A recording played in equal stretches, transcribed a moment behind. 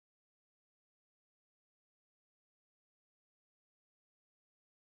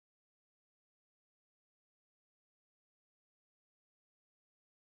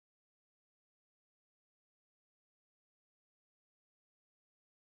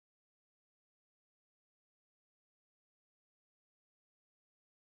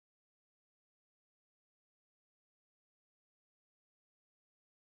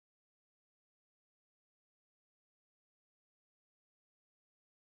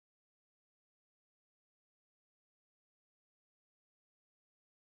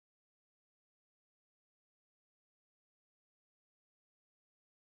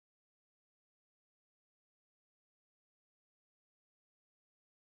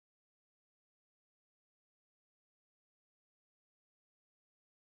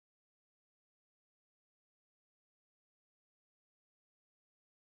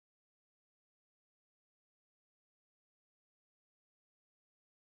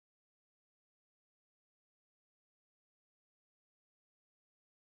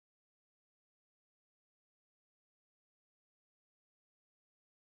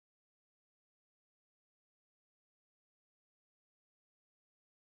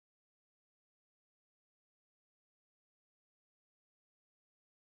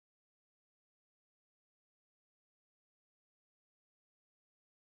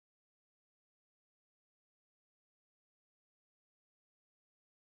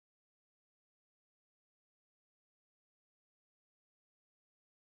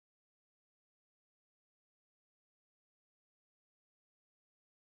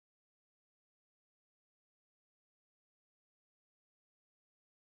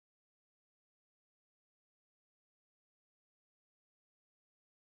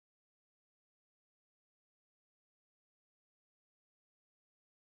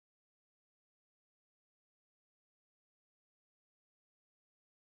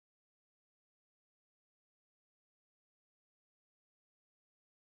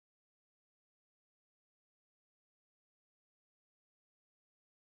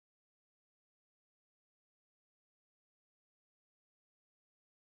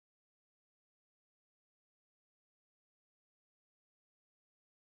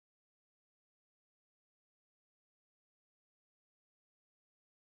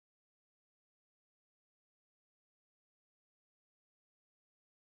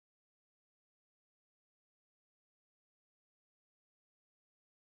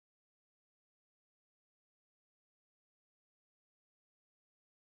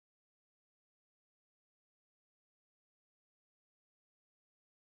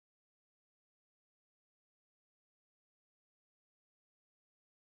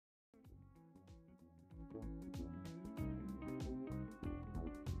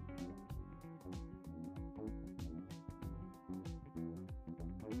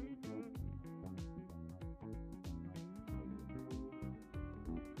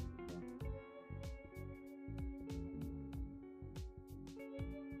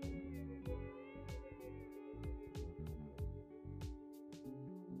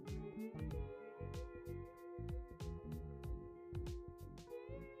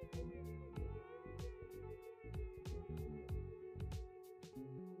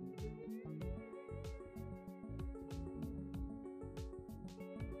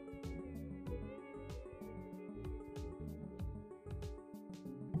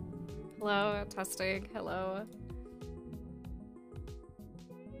Hello, testing. Hello.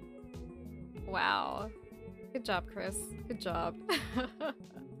 Wow. Good job, Chris. Good job.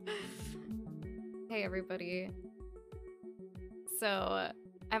 Hey, everybody. So,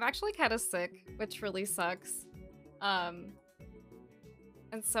 I'm actually kind of sick, which really sucks. And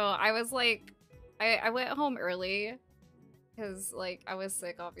so I was like, I went home early because like I was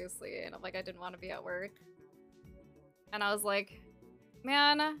sick, obviously, and I'm like I didn't want to be at work. And I was like,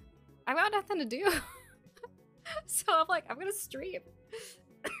 man, I got nothing to do. So I'm like, I'm gonna stream.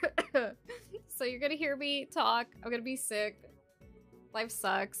 So you're gonna hear me talk. I'm gonna be sick. Life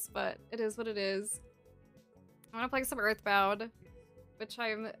sucks, but it is what it is. I'm gonna play some Earthbound, which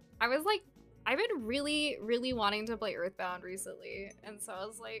I was like, I've been really, really wanting to play Earthbound recently, and so I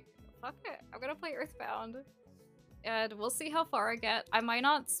was like, fuck it, I'm gonna play Earthbound, and we'll see how far I get. I might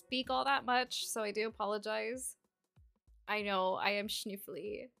not speak all that much, so I do apologize. I know I am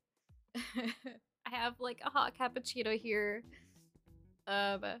schniffly. I have like a hot cappuccino here,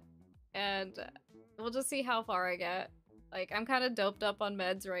 and we'll just see how far I get. Like, I'm kind of doped up on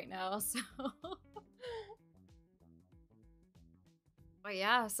meds right now, so. But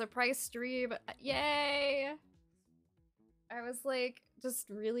yeah, surprise stream. Yay! I was like just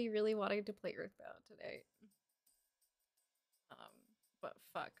really, really wanting to play Earthbound today. But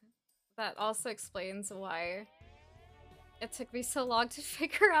fuck. That also explains why it took me so long to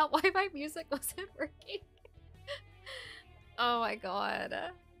figure out why my music wasn't working. Oh my god.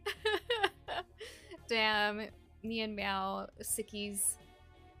 Damn. Me and Meow. Sickies.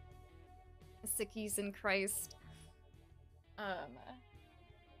 Sickies in Christ.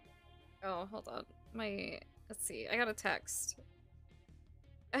 Oh, hold on. Let's see. I got a text.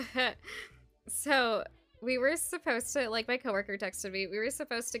 So, we were supposed to, like, my coworker texted me. We were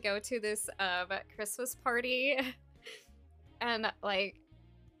supposed to go to this, Christmas party. And, like,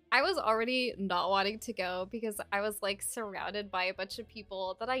 I was already not wanting to go because I was, like, surrounded by a bunch of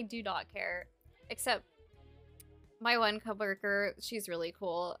people that I do not care. Except my one coworker, she's really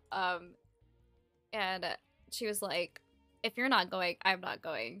cool. And she was like, if you're not going, I'm not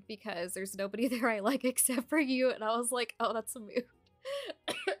going because there's nobody there I like except for you. And I was like, oh, that's a mood.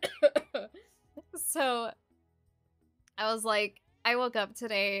 So I was like, I woke up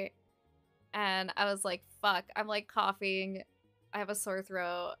today and I was like, fuck, I'm like coughing. I have a sore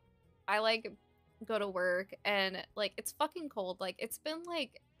throat. I like go to work and like it's fucking cold. Like it's been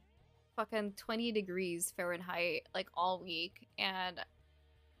like fucking 20 degrees Fahrenheit like all week. And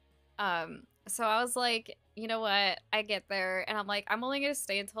so I was like, you know what? I get there and I'm like, I'm only gonna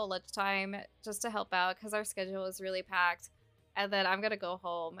stay until lunchtime just to help out because our schedule is really packed. And then I'm gonna go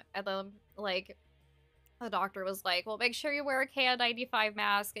home. And then like the doctor was like, well, make sure you wear a KN95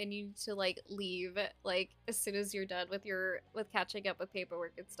 mask and you need to like leave like as soon as you're done with catching up with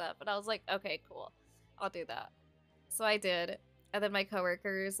paperwork and stuff. And I was like, okay, cool. I'll do that. So I did. And then my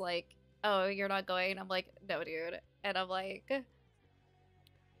coworker's like, oh, you're not going? I'm like, no, dude. And I'm like,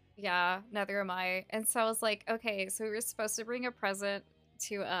 yeah, neither am I. And so I was like, okay, so we were supposed to bring a present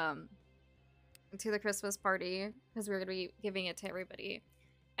to the Christmas party because we were gonna be giving it to everybody.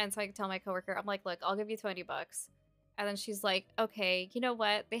 And so I tell my coworker, I'm like, look, I'll give you $20. And then she's like, okay, you know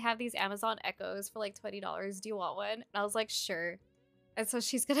what? They have these Amazon Echoes for like $20. Do you want one? And I was like, sure. And so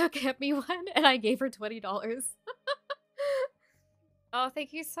she's gonna get me one, and I gave her $20. Oh,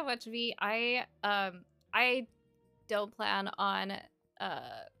 thank you so much, V. I don't plan on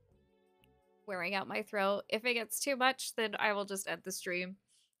wearing out my throat. If it gets too much, then I will just end the stream.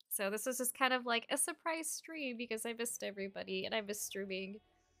 So this is just kind of like a surprise stream because I missed everybody and I missed streaming.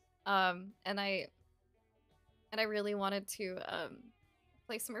 And I really wanted to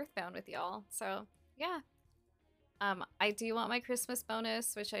play some Earthbound with y'all. So yeah. I do want my Christmas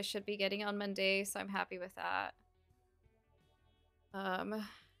bonus, which I should be getting on Monday, so I'm happy with that.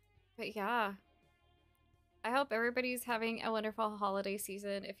 But yeah. I hope everybody's having a wonderful holiday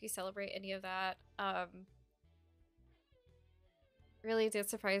season if you celebrate any of that. Really did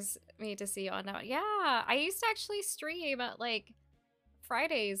surprise me to see you on now. Yeah, I used to actually stream like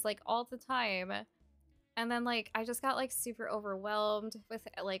Fridays like all the time. And then like I just got like super overwhelmed with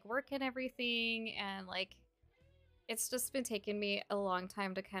like work and everything, and like it's just been taking me a long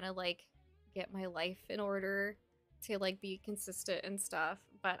time to kind of like get my life in order to like be consistent and stuff.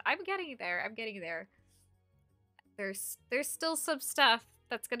 But I'm getting there. I'm getting there. There's still some stuff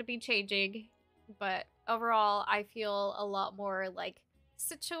that's going to be changing, but overall I feel a lot more like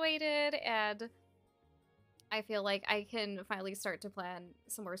situated, and I feel like I can finally start to plan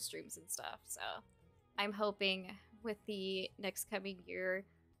some more streams and stuff. So I'm hoping with the next coming year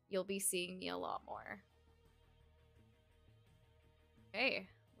you'll be seeing me a lot more. Okay,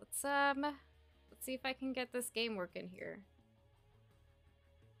 let's see if I can get this game working here.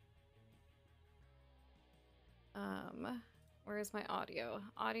 Where is my audio?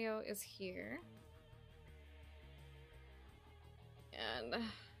 Audio is here. And let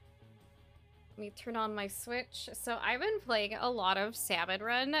me turn on my Switch. So I've been playing a lot of Salmon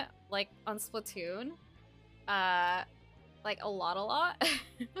Run, like on Splatoon. Like a lot.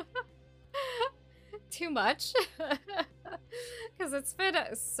 Too much. Because it's been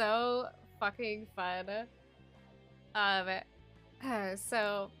so fucking fun.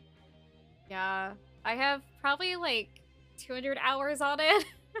 So yeah, I have probably like 200 hours on it.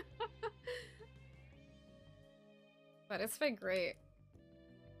 But it's been great.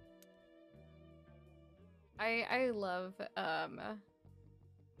 I love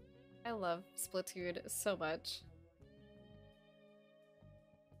Splatoon so much.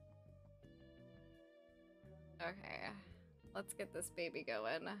 Okay, let's get this baby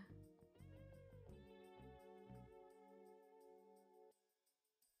going.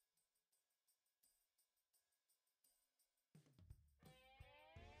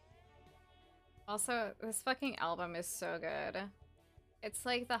 Also, this fucking album is so good. It's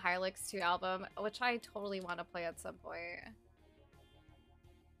like the Hylix 2 album, which I totally want to play at some point.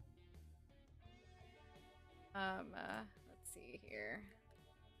 Let's see here.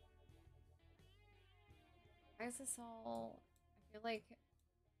 Why is this all... I feel like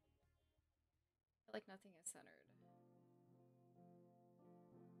nothing is centered.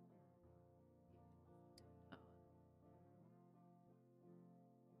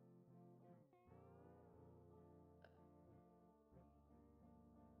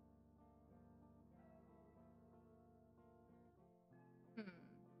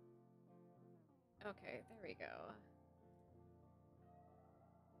 Okay, there we go.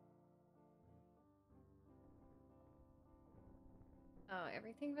 Oh,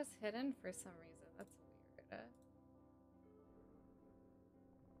 everything was hidden for some reason. That's weird.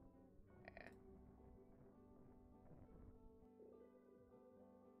 Okay.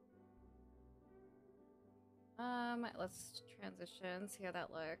 Let's transition, see how that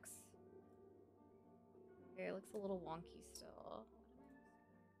looks. Okay, it looks a little wonky still.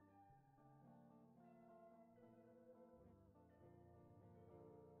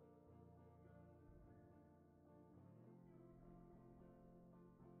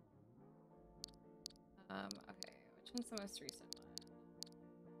 Okay, which one's the most recent one?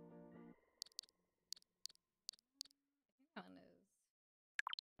 I think that one is...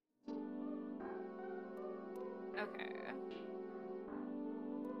 Okay.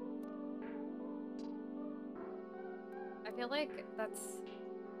 I feel like that's...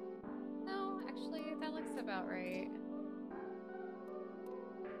 No, actually, that looks about right.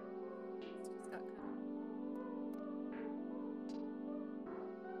 It's just got kind of...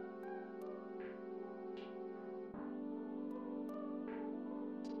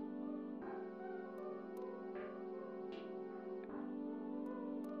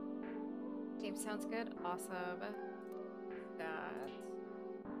 Game sounds good. Awesome. That.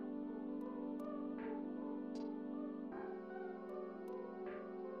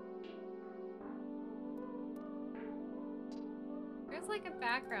 There's like a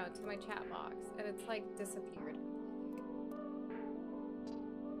background to my chat box, and it's like disappeared.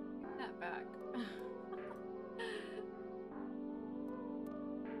 Take that back.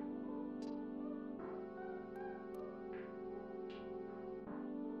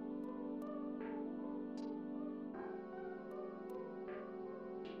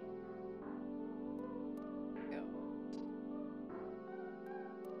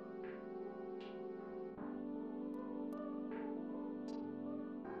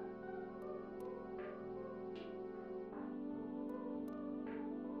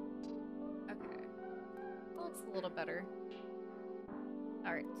 A little better.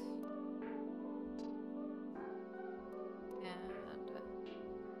 All right. And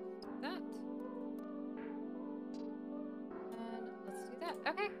that. And let's do that.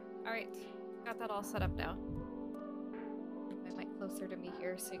 Okay. All right. Got that all set up now. Move my mic closer to me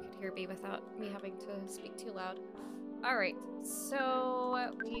here so you could hear me without me having to speak too loud. All right.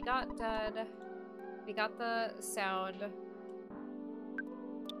 So we got done. We got the sound.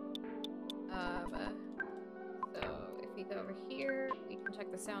 Go over here, we can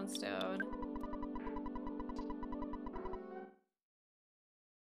check the soundstone.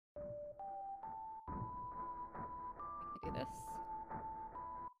 We can do this.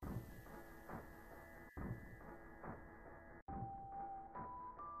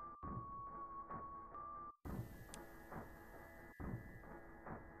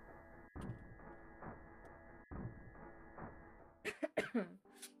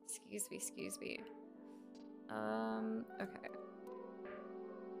 excuse me. Okay.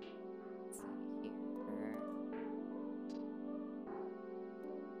 Let's see here.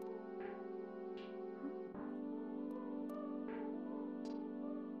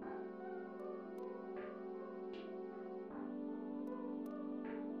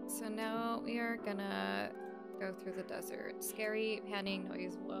 So now we are gonna go through the desert. Scary panning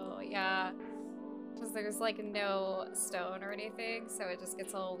noise. Whoa, yeah. Because there's like no stone or anything, so it just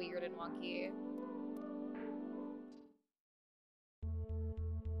gets all weird and wonky.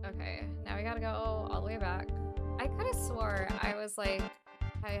 Okay, now we gotta go all the way back. I could have swore I was like,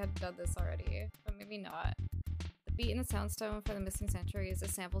 I had done this already, but maybe not. The beat in the soundstone for the missing centuries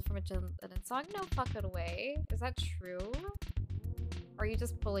is sampled from a John Lennon song? No fucking way. Is that true? Or are you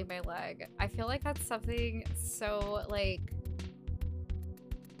just pulling my leg? I feel like that's something so, like,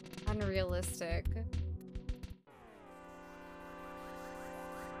 unrealistic.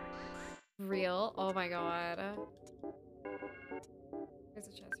 Real? Oh my god. There's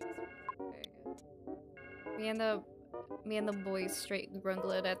a chest. Big. Me and the boys straight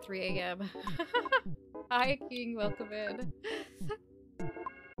grumbling at 3 a.m. Hi, King. Welcome in.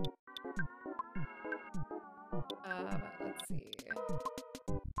 Let's see.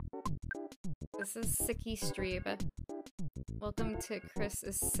 This is Sicky Stream. Welcome to Chris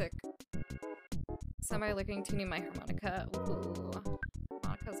is Sick. Semi-looking tuning my harmonica. Ooh.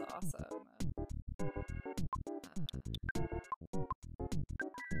 Harmonica's awesome.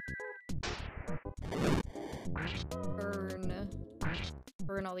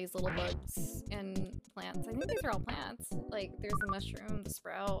 Burn all these little bugs and plants. I think these are all plants. Like, there's the mushroom, the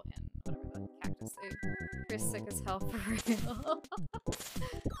sprout, and whatever the cactus is. Chris sick as hell for real.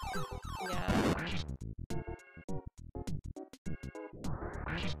 Yeah.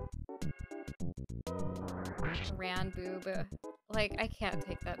 Ran boob. Like, I can't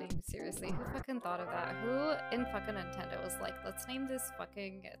take that name seriously. Who fucking thought of that? Who in fucking Nintendo was like, let's name this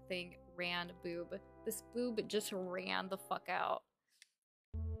fucking thing Ran Boob. This boob just ran the fuck out.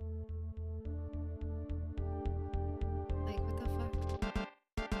 Like, what the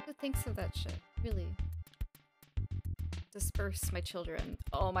fuck? Who thinks of that shit? Really? Disperse, my children.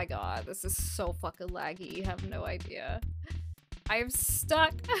 Oh my god, this is so fucking laggy. You have no idea. I'm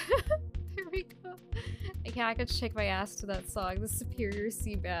stuck. There we go. Yeah, I could shake my ass to that song. The Superior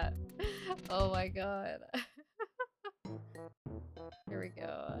Seabat. Oh my god. Here we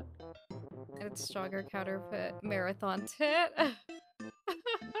go. And it's stronger counterfeit marathon tit.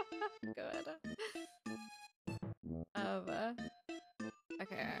 Good.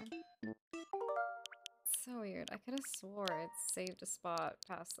 Okay. It's so weird. I could have swore it saved a spot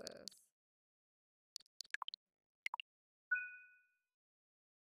past this.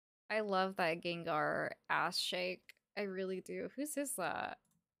 I love that Gengar ass shake. I really do. Whose is that?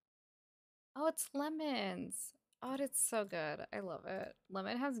 Oh, it's Lemon's. Oh, it's so good. I love it.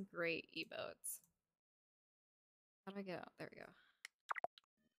 Lemon has great emotes. How do I get out? There we go.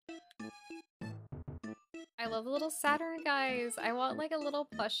 I love the little Saturn guys. I want like a little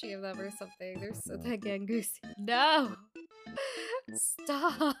plushie of them or something. They're so that Gangoose. No!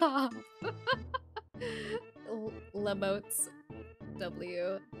 Stop! Lemotes.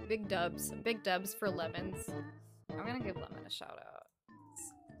 W. Big dubs. Big dubs for lemons. I'm gonna give Lemon a shout out.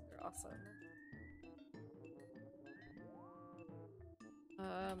 They're awesome.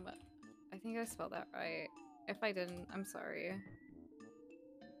 I think I spelled that right. If I didn't, I'm sorry.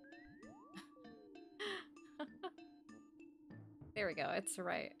 There we go, it's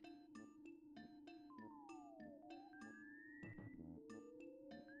right.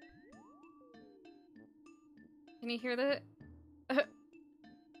 Can you hear the...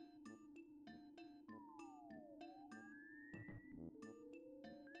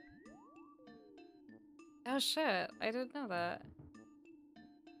 Oh shit, I didn't know that.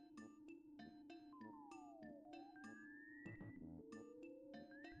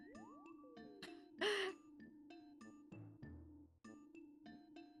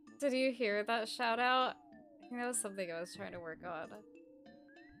 Did you hear that shout out? I think that was something I was trying to work on.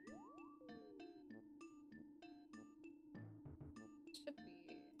 Should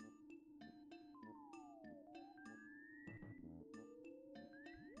be.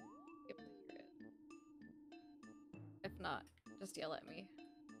 Yep, I hear it. If not, just yell at me.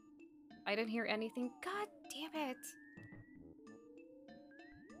 I didn't hear anything. God damn it!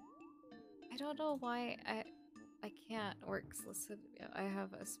 I don't know why I can't work. Listen, I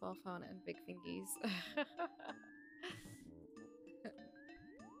have a small phone and big fingies.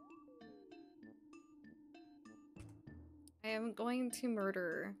 I am going to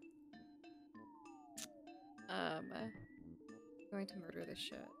murder. Going to murder this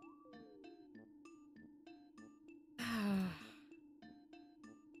shit.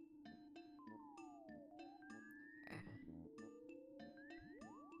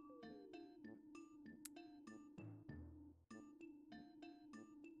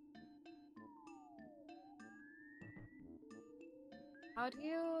 How do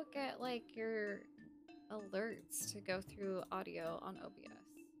you get like your alerts to go through audio on OBS?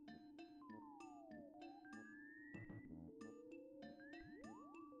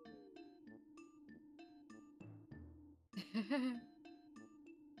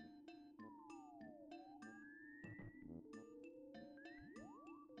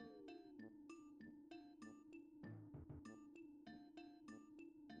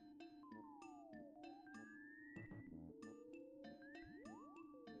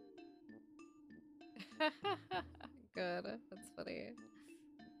 Good. That's funny.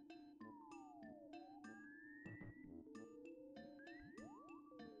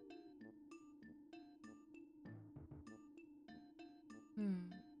 Hmm.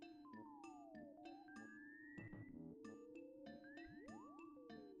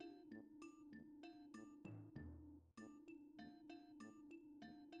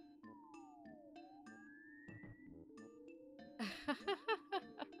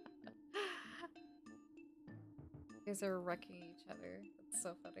 You guys are wrecking each other. That's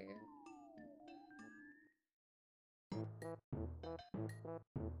so funny.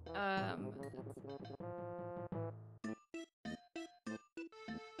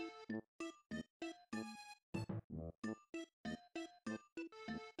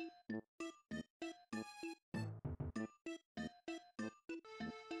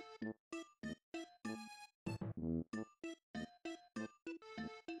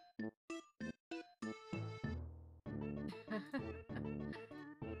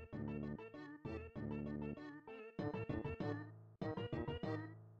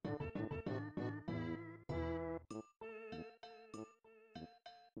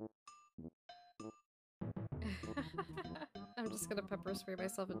 I'm just gonna pepper spray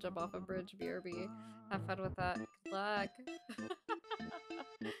myself and jump off a bridge, BRB. Have fun with that. Good luck.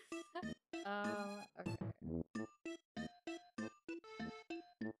 Okay.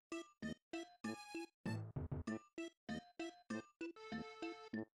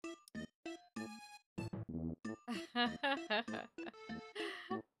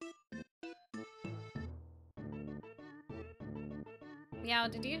 Meow,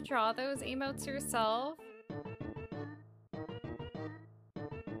 did you draw those emotes yourself?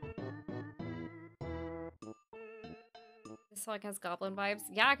 This song has goblin vibes.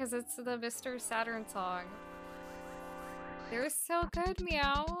 Yeah, because it's the Mr. Saturn song. They're so good,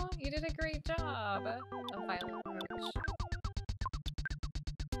 Meow. You did a great job. A violent roach.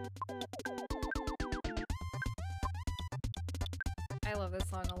 I love this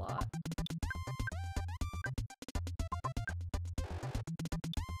song a lot.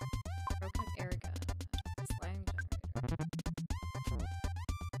 Broken air gun. Slime generator.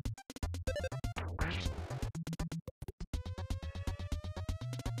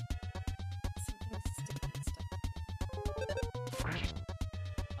 Something sticky stuff.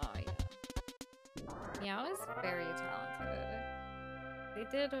 Oh yeah. Meow is very talented. They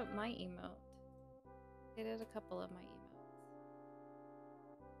did my emote. They did a couple of my emotes.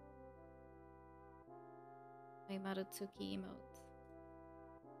 My Marutsuki emote.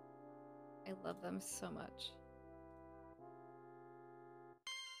 I love them so much.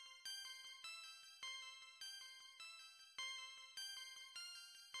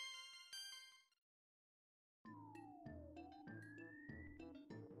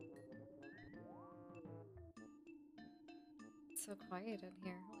 It's so quiet in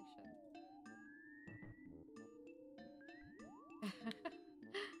here. Holy shit.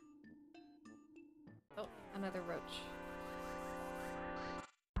 Oh, another roach.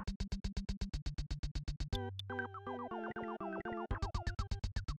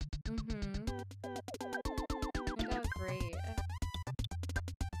 Turned out great.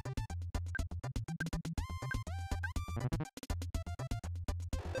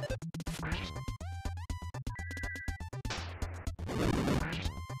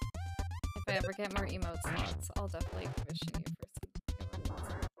 If I ever get more emote slots, I'll definitely commission you for some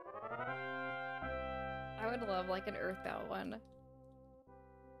emotes. I would love like an Earthbound one.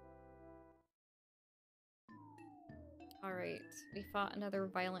 Alright, we fought another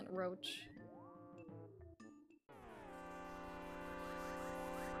violent roach.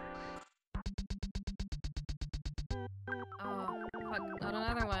 Oh, fuck, not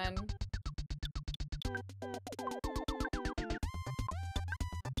another one.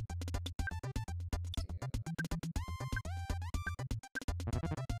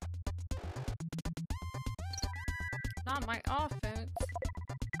 Not my offense.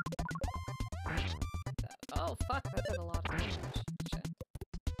 Oh fuck, that did a lot of damage. Shit.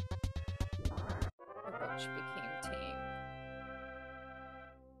 The roach became tame.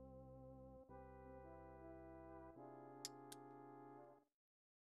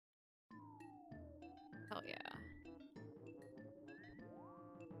 Hell yeah.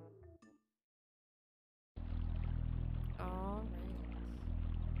 Alright.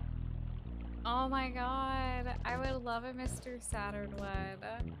 Oh my god, I would love a Mr. Saturn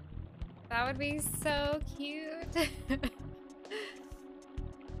one. That would be so cute.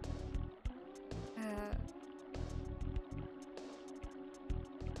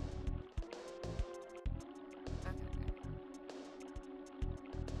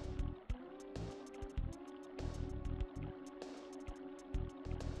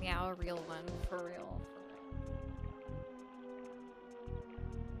 Yeah, a real one, for real.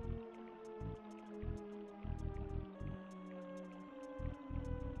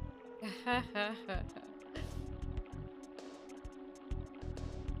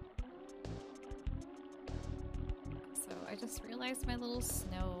 So I just realized my little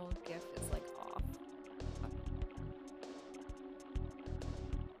snow gif is like off.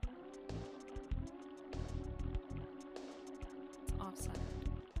 It's off-centered.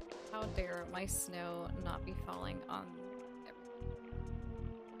 How dare my snow not be falling on everything.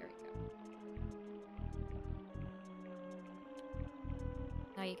 There we go.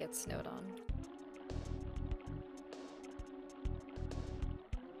 Now you get snowed on.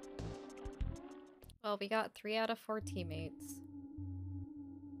 Well, we got 3 out of 4 teammates.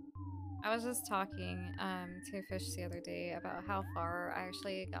 I was just talking to Fish the other day about how far I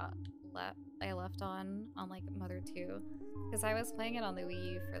actually I left on like Mother 2, because I was playing it on the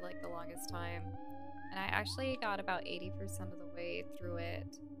Wii U for like the longest time, and I actually got about 80% of the way through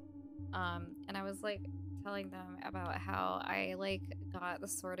it. And I was like telling them about how I like got the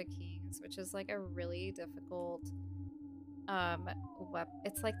Sword of Kings, which is like a really difficult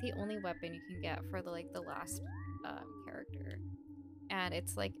it's like the only weapon you can get for the last character, and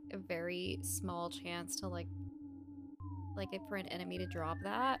it's like a very small chance to like for an enemy to drop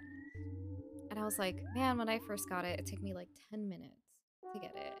that. And I was like, man, when I first got it, it took me like 10 minutes to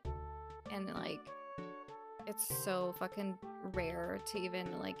get it, and like it's so fucking rare to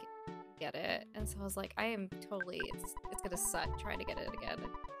even like get it. And so I was like, I am totally, it's gonna suck trying to get it again.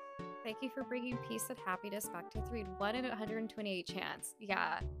 Thank you for bringing peace and happiness back to 3. 1 in 128 chance.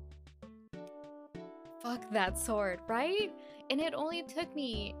 Yeah. Fuck that sword, right? And it only took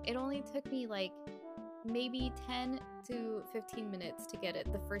me like maybe 10 to 15 minutes to get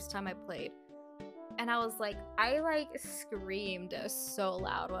it the first time I played. And I was like, I like screamed so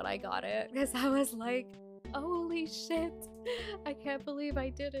loud when I got it, because I was like, holy shit, I can't believe I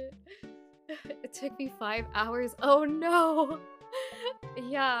did it. It took me 5 hours. Oh no.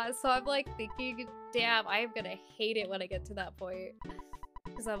 Yeah, so I'm like thinking, damn, I am gonna hate it when I get to that point.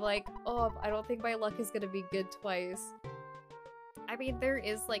 Because I'm like, oh, I don't think my luck is gonna be good twice. I mean, there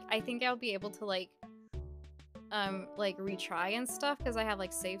is like, I think I'll be able to like retry and stuff, because I have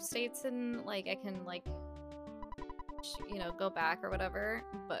like save states and like I can like, you know, go back or whatever.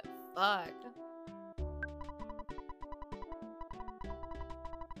 But fuck.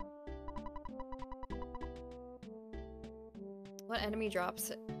 What enemy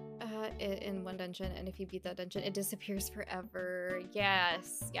drops in one dungeon, and if you beat that dungeon, it disappears forever?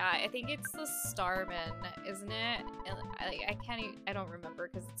 Yes. Yeah, I think it's the Starman, isn't it? I don't remember,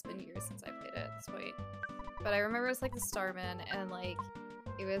 because it's been years since I played it at this point. But I remember it's like the Starman, and like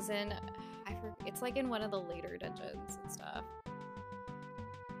it was in, it's like in one of the later dungeons and stuff.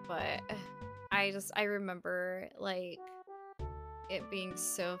 But I remember like it being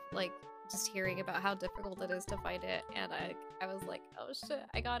so like, just hearing about how difficult it is to find it, and I was like, oh shit,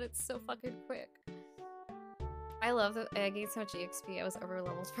 I got it so fucking quick. I love that I gained so much EXP, I was over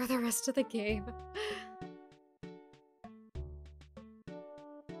leveled for the rest of the game.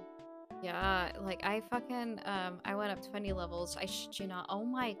 Yeah, like I fucking I went up 20 levels. I shit you not. Oh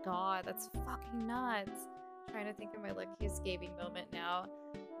my god, that's fucking nuts. I'm trying to think of my luckiest gaming moment now.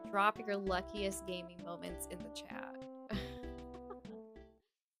 Drop your luckiest gaming moments in the chat.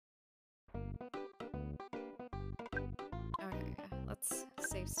 Okay, let's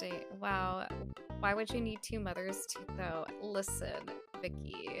save state. Wow, why would you need 2 mothers though? Listen,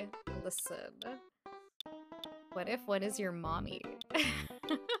 Vicky, listen. What if one is your mommy?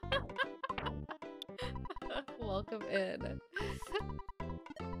 Welcome in.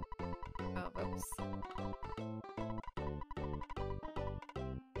 Oh, whoops.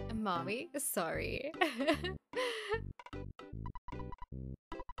 Mommy? Sorry.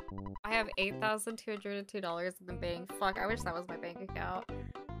 I have $8,202 in the bank. Fuck, I wish that was my bank account.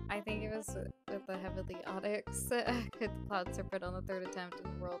 I think it was with the Heavenly Onyx. Could Cloud Serpent on the 3rd attempt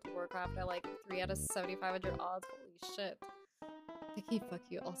in World of Warcraft at like 3 out of 7,500 odds. Holy shit. Vicky, fuck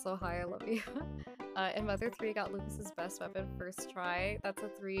you. Also, hi, I love you. And Mother 3 got Lucas's best weapon first try. That's a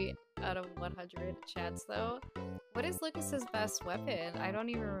 3 out of 100 chance, though. What is Lucas's best weapon? I don't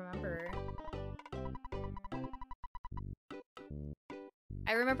even remember.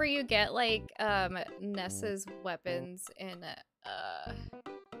 I remember you get, like, Ness's weapons in,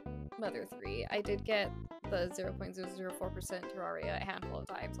 Mother 3. I did get the 0.004% Terraria a handful of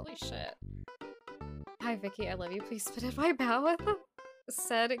times. Holy shit. Hi, Vicky, I love you. Please spit in my mouth.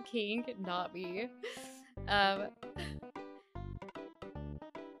 Said King, not me.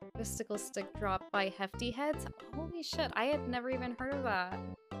 Mystical stick drop by Hefty Heads. Holy shit, I had never even heard of that.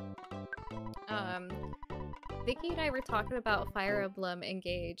 Vicky and I were talking about Fire Emblem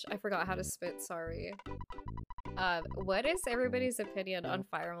Engage. I forgot how to spit, sorry. What is everybody's opinion on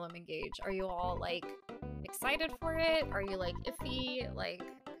Fire Emblem Engage? Are you all, like, excited for it? Are you, like, iffy? Like,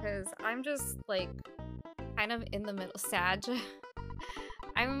 because I'm just, like, kind of in the middle. Sag.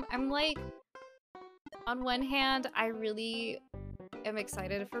 I'm like, on one hand, I really am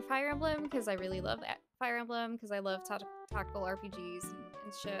excited for Fire Emblem because I really love Fire Emblem because I love tactical RPGs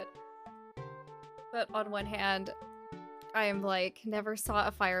and shit. But on one hand, I am like, never saw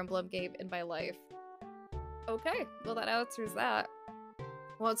a Fire Emblem game in my life. Okay, well that answers that.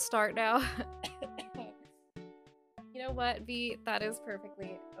 Won't start now. You know what, V? That is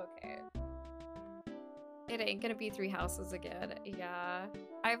perfectly okay. It ain't gonna be 3 houses again. Yeah.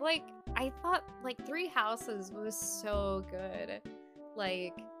 I thought, like, 3 houses was so good.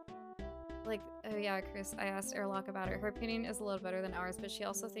 Like, oh yeah, Chris, I asked Airlock about it. Her opinion is a little better than ours, but she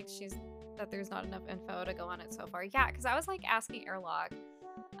also thinks that there's not enough info to go on it so far. Yeah, because I was, like, asking Airlock,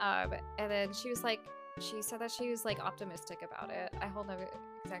 and then she said that she was, like, optimistic about it. I hold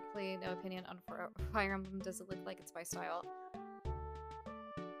exactly no opinion on Fire Emblem. Does it look like it's my style?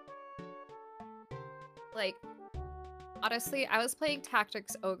 Like, honestly, I was playing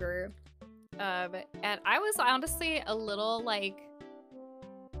Tactics Ogre, and I was honestly a little, like,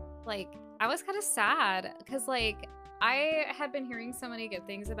 I was kind of sad, because, like, I had been hearing so many good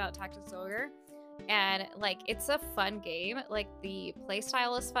things about Tactics Ogre, and, like, it's a fun game. Like, the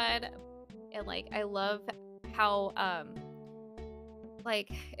playstyle is fun, and, like, I love how,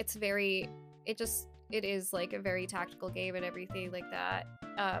 like, it is, like, a very tactical game and everything like that,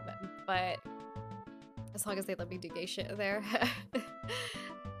 but as long as they let me do gay shit there.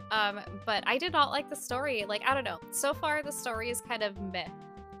 But I did not like the story. Like, I don't know. So far, the story is kind of meh.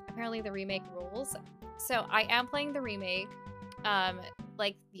 Apparently, the remake rules. So, I am playing the remake.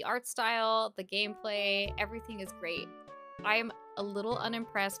 Like, the art style, the gameplay, everything is great. I'm a little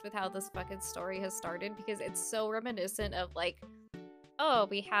unimpressed with how this fucking story has started because it's so reminiscent of, like, oh,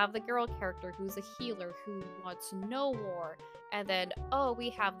 we have the girl character who's a healer who wants no war. And then, oh, we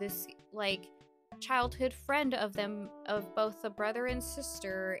have this, like, childhood friend of both the brother and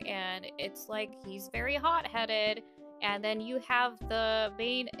sister, and it's like he's very hot-headed, and then you have the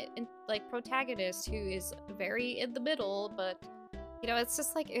main, like, protagonist who is very in the middle, but, you know, it's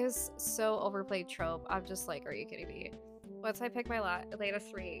just like, it was so overplayed trope. I'm just like, are you kidding me? Once I pick my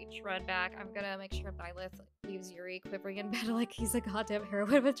latest 3H run back, I'm gonna make sure Byleth leaves Yuri quivering in bed like he's a goddamn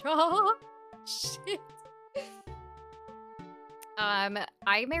heroin withdrawal. Shit.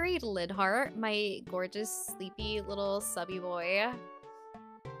 I married Lidhart, my gorgeous, sleepy little subby boy.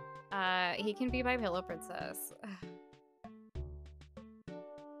 He can be my pillow princess.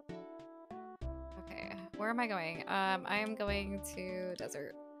 Okay, where am I going? I am going to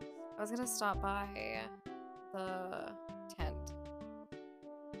Desert. I was gonna stop by the tent.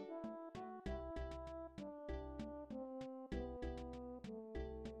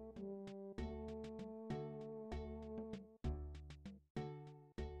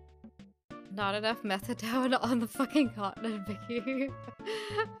 Not enough methadone on the fucking continent, Vicky.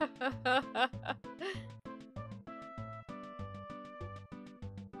 Oh,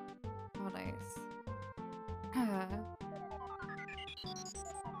 nice.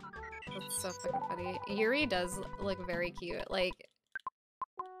 That's so fucking funny. Yuri does look very cute. Like,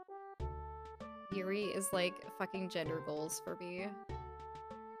 Yuri is like fucking gender goals for me.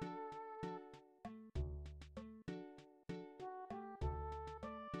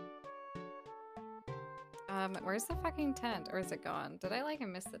 Where's the fucking tent? Or is it gone? Did I, like,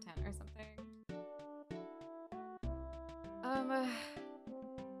 miss the tent or something?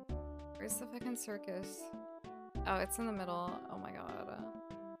 Where's the fucking circus? Oh, it's in the middle. Oh my god.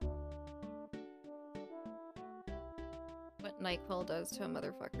 What NyQuil does to a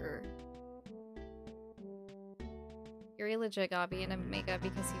motherfucker. Yuri legit got me into makeup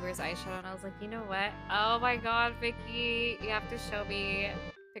because he wears eyeshadow, and I was like, you know what? Oh my god, Vicky, you have to show me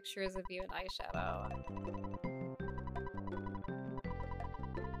pictures of you in eyeshadow.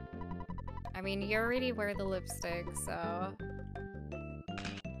 I mean, you already wear the lipstick, so...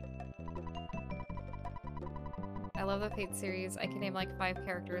 I love the Fate series. I can name like 5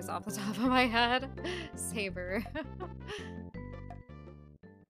 characters off the top of my head. Saber.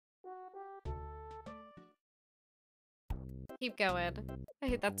 Keep going.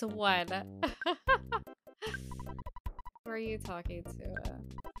 Hey, that's 1. Who are you talking to?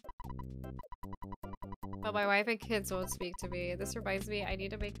 But my wife and kids won't speak to me. This reminds me, I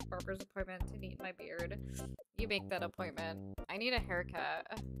need to make a barber's appointment to neaten my beard. You make that appointment. I need a haircut.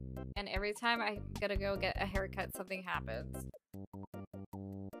 And every time I gotta go get a haircut, something happens.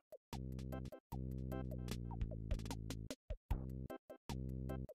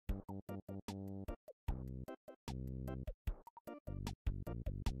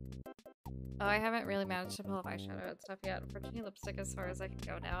 Oh, I haven't really managed to pull off eyeshadow and stuff yet. Unfortunately, lipstick as far as I can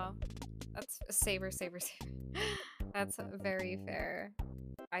go now. That's saber. That's very fair.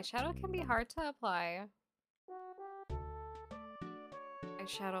 Eyeshadow can be hard to apply.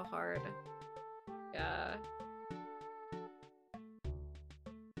 Eyeshadow hard. Yeah.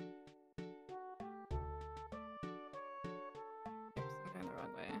 Oops, I'm going the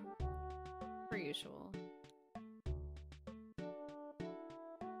wrong way. Per usual.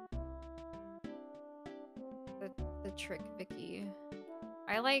 The trick, Vicky.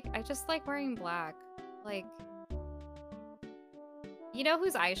 I just like wearing black. Like, you know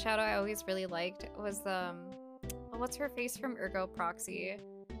whose eyeshadow I always really liked was what's her face from Ergo Proxy?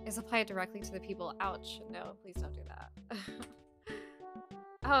 Is applied directly to the people. Ouch. No, please don't do that.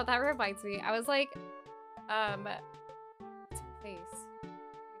 Oh, that reminds me. I was like, what's her face?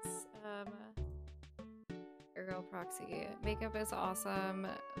 It's, Ergo Proxy. Makeup is awesome,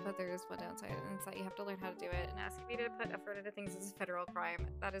 but there is one downside, and it's that you have to learn how to do it, and asking me to put effort into things is a federal crime.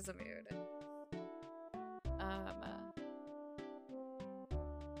 That is a mood.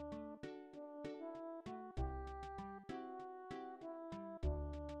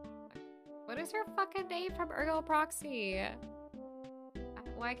 What is her fucking name from Ergo Proxy?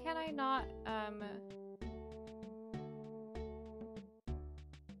 Why can't I not,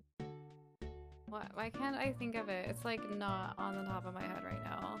 why can't I think of it? It's like not on the top of my head right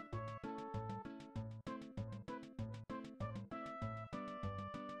now.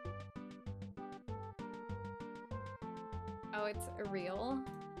 Oh, it's real?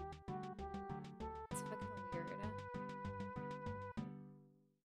 It's fucking weird.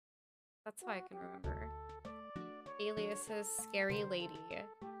 That's how I can remember. Alias's Scary Lady.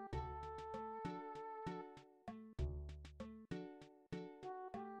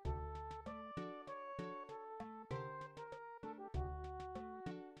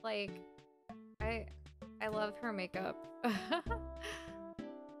 Like, I love her makeup. I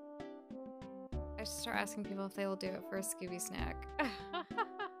should start asking people if they will do it for a Scooby snack.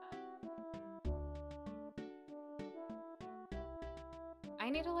 I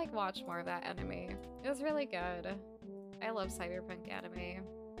need to like watch more of that anime. It was really good. I love cyberpunk anime,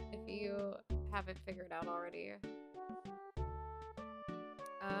 if you haven't figured out already.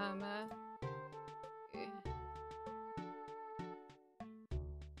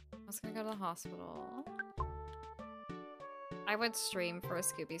 I was gonna go to the hospital. I would stream for a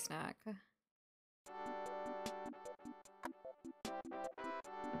Scooby snack.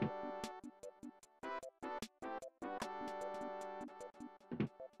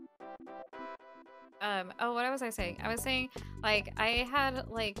 Oh, what was I saying? I was saying, like, I had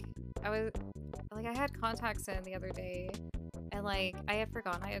contacts in the other day, and, like, I had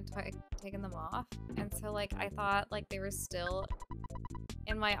forgotten I had taken them off, and so, like, I thought, like, they were still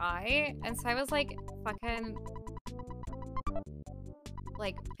in my eye, and so I was, like, fucking,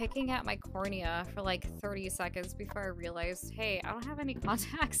 like, picking at my cornea for, like, 30 seconds before I realized, hey, I don't have any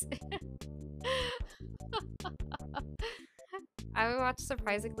contacts in. I would watch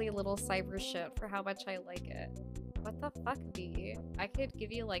surprisingly little cyber shit for how much I like it. What the fuck, V? I could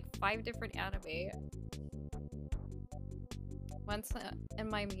give you like 5 different anime. Once in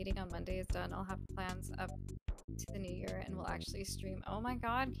my meeting on Monday is done, I'll have plans up to the new year and we'll actually stream. Oh my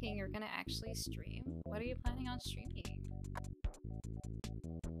god, King, you're gonna actually stream? What are you planning on streaming?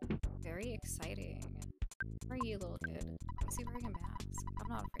 Very exciting. Who are you, little kid? Is he wearing a mask? I'm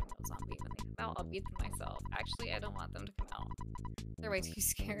not afraid of a zombie. When they come out, I'll beat them myself. Actually, I don't want them to come out. They're way too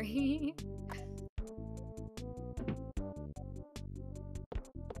scary.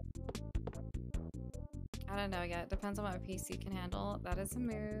 I don't know yet. Depends on what my PC can handle. That is a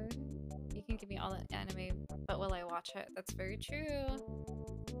mood. You can give me all the anime, but will I watch it? That's very true.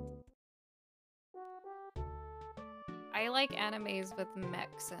 I like animes with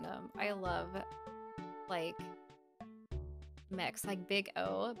mechs in them. I love, like, mechs. Like Big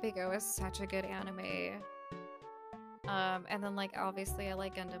O. Big O is such a good anime. And then, like, obviously I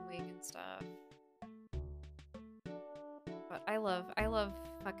like Gundam Wing and stuff. But I love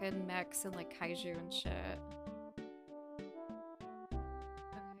fucking mechs and, like, kaiju and shit.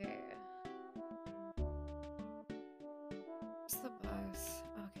 Okay. Where's the bus?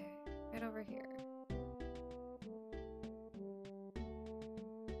 Okay, right over here.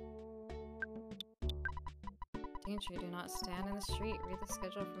 Danger, do not stand in the street. Read the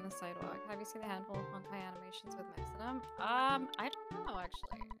schedule from the sidewalk. Have you seen a handful of Honkai animations with mechs in them? I don't know,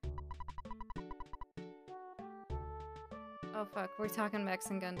 actually. Oh fuck, we're talking mechs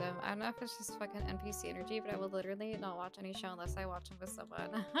and Gundam. I don't know if it's just fucking NPC energy, but I will literally not watch any show unless I watch them with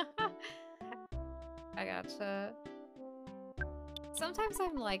someone. I gotcha. Sometimes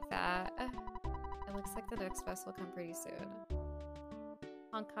I'm like that. It looks like the next bus will come pretty soon.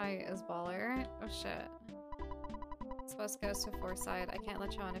 Honkai is baller. Oh shit. This bus goes to Forsyth. I can't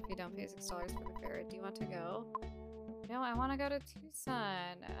let you on if you don't pay $6 for the fare. Do you want to go? No, I want to go to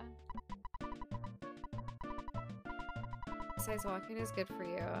Tucson. Besides, walking is good for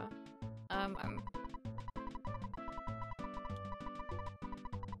you.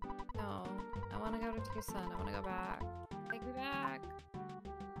 No, I want to go to Tucson. I want to go back. Take me back.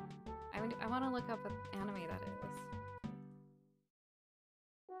 I want to look up what anime that is.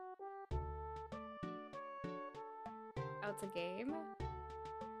 Oh, it's a game?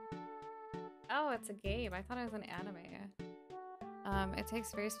 Oh, it's a game. I thought it was an anime. It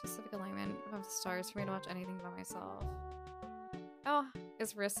takes very specific alignment of the stars for me to watch anything by myself. Oh,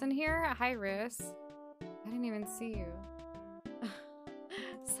 is Riss in here? Hi, Riss. I didn't even see you.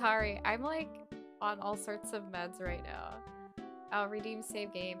 Sorry, I'm like on all sorts of meds right now. I'll redeem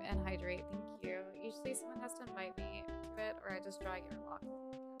save game and hydrate, thank you. Usually someone has to invite me to it or I just drag it or lock it.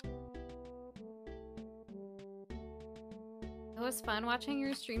 It was fun watching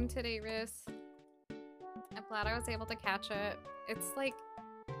your stream today, Riss. I'm glad I was able to catch it. It's like,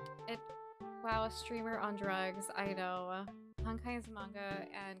 wow, a streamer on drugs, I know. Honkai is manga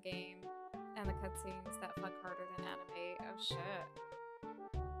and game, and the cutscenes that fuck harder than anime. Oh shit.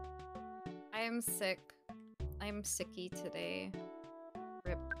 I am sick. I'm sicky today.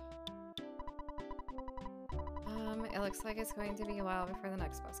 Rip. It looks like it's going to be a while before the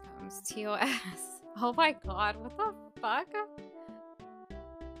next bus comes. TOS. Oh my god, what the fuck?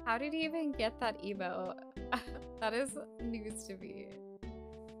 How did you even get that emo? That is news to me.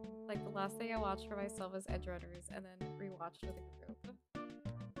 Like, the last thing I watched for myself was Edge Runners and then rewatched with a group.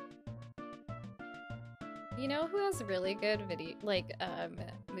 You know who has really good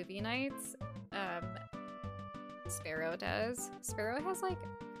movie nights? Sparrow does. Sparrow has, like,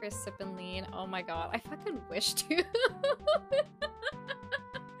 Chris Sip and Lean. Oh my god, I fucking wish to.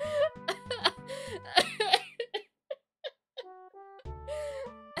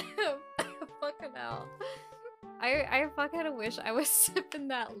 Fucking hell. I fucking wish I was sipping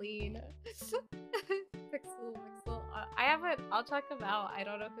that lean. Pixel. I'll check them out. I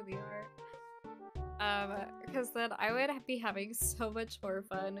don't know who they are. Because then I would be having so much more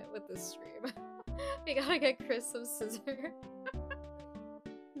fun with this stream. We gotta get Chris some scissor.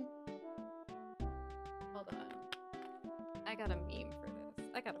 Hold on. I got a meme for this.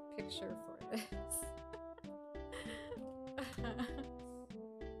 I got a picture for this.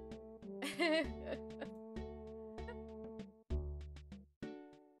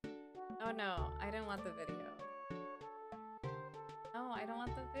 Oh no, I didn't want the video. No, I don't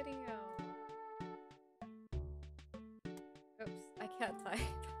want the video. Oops, I can't type.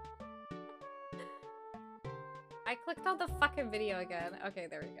 I clicked on the fucking video again. Okay,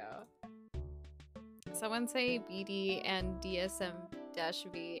 there we go. Someone say BD and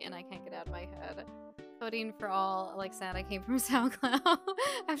DSM-V and I can't get out of my head. Coding for all, like Santa came from SoundCloud.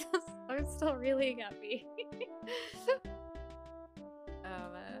 I'm still reeling at me. There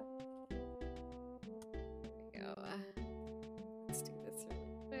we go. Let's do this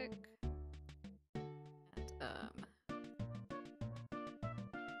really quick. And,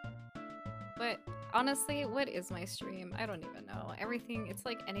 but honestly, what is my stream? I don't even know. Everything, it's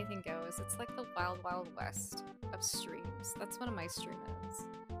like anything goes. It's like the wild, wild west of streams. That's what my stream is.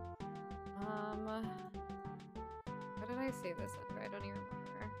 What did I say this under? I don't even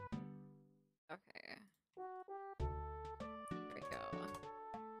remember. Okay. There we go.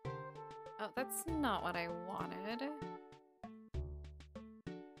 Oh, that's not what I wanted.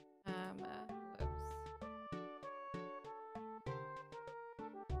 Whoops.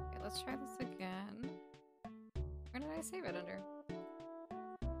 let's try this again. Where did I save it under?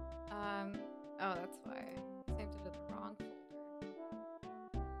 Oh, that's why. I saved it in the wrong folder.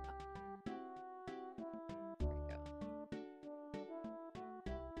 There we go.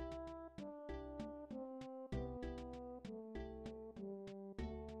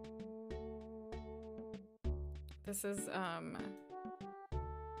 This is,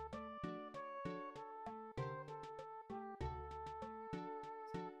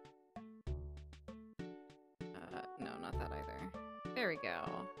 no, not that either. There we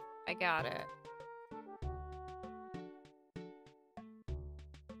go. I got it.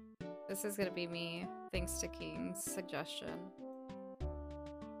 This is gonna be me, thanks to King's suggestion.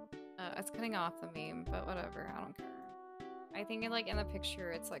 It's cutting off the meme, but whatever, I don't care. I think like in the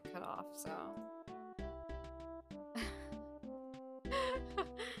picture it's like cut off, so.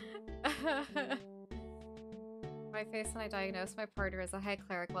 My face when I diagnosed my partner as a high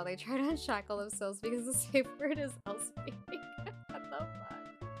cleric while they try to unshackle themselves because the safe word is elspeak. What the fuck?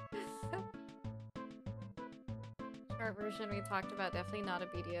 Short version we talked about, definitely not a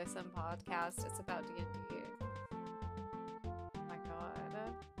BDSM podcast. It's about D&D. Oh my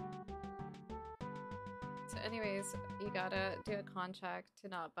god. So anyways, you gotta do a con check to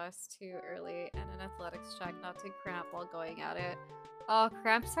not bust too early and an athletics check not to cramp while going at it. Oh,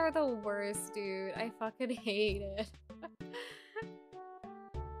 cramps are the worst, dude. I fucking hate it.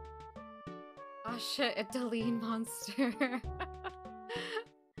 Oh shit, a Deline monster.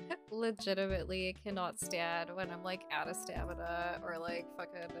 Legitimately cannot stand when I'm like out of stamina or like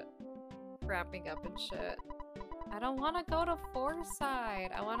fucking cramping up and shit. I don't want to go to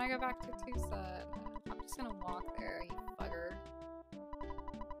Fourside. I want to go back to Tucson. I'm just gonna walk there, you bugger.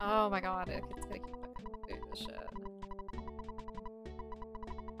 Oh my god, it's gonna keep fucking doing this shit.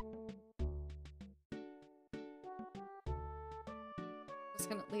 Just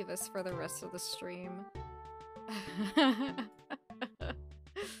gonna leave this for the rest of the stream.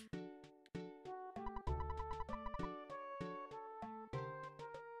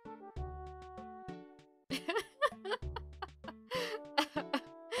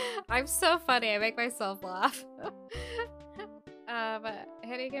 I'm so funny, I make myself laugh.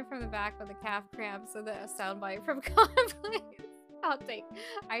 Hitting him from the back with the calf cramps and the soundbite from Conflict. Outtake.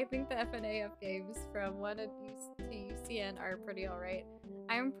 I think the FNA of games from 1 to UCN are pretty alright.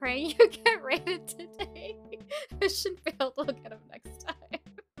 I'm praying you get rated today. Mission failed, we'll get him next time.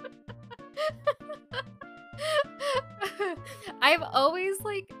 I'm always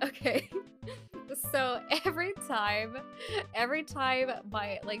like, okay. So every time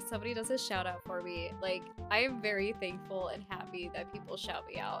like somebody does a shout out for me, like I am very thankful and happy that people shout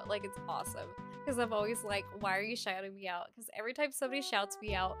me out. Like it's awesome. Because I'm always like, why are you shouting me out? Because every time somebody shouts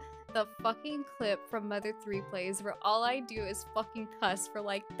me out, the fucking clip from Mother 3 plays where all I do is fucking cuss for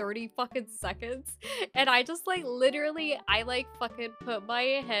like 30 fucking seconds. And I just like literally, I like fucking put my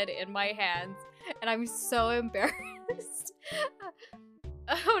head in my hands and I'm so embarrassed.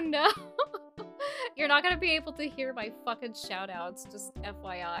 Oh no. You're not gonna be able to hear my fucking shout outs, just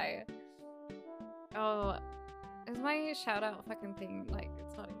FYI. Oh, is my shout out fucking thing like,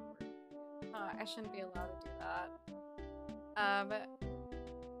 it's not even working. I shouldn't be allowed to do that.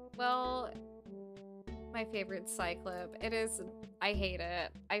 Well, my favorite Psy clip. It is, I hate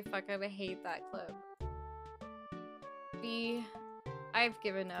it. I fucking hate that clip. I've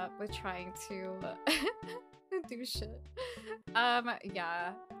given up with trying to do shit.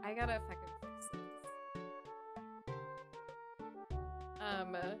 Yeah, I gotta fucking fix this.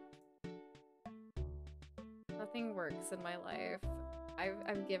 Nothing works in my life.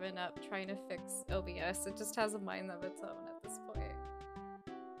 I've given up trying to fix OBS. It just has a mind of its own at this point.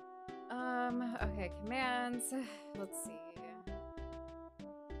 Okay, commands. Let's see.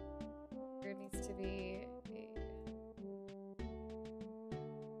 There needs to be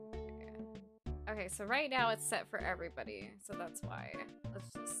okay, so right now it's set for everybody, so that's why.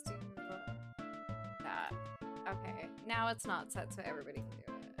 Let's just do that. Okay, now it's not set so everybody can do it.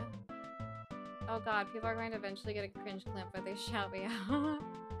 Oh god, people are going to eventually get a cringe clip where they shout me out.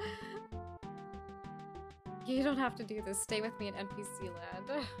 You don't have to do this. Stay with me in NPC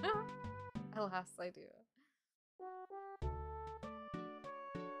land. Alas, I do.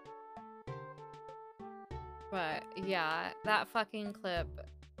 But yeah, that fucking clip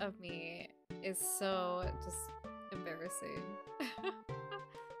of me is so just embarrassing.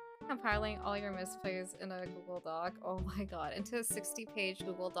 Compiling all your misplays in a Google Doc. Oh my god, into a 60-page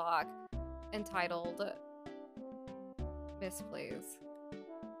Google Doc entitled Misplays.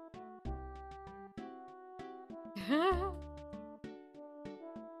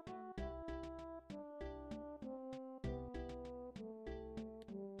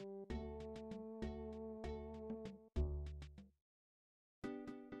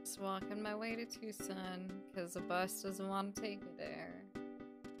 Just walking my way to Tucson, because the bus doesn't want to take me there.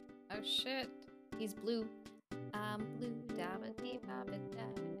 Oh shit. He's blue. I'm blue.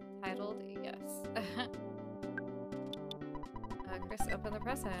 Titled, yes. Chris opened the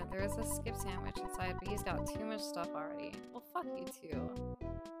present. There was a skip sandwich inside, but he's got too much stuff already. Well, fuck you too.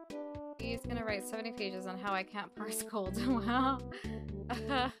 He's gonna write 70 pages on how I can't parse cold. Wow.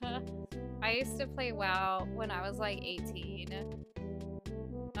 I used to play WoW when I was like 18.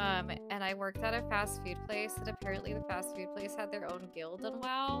 And I worked at a fast food place, and apparently the fast food place had their own guild in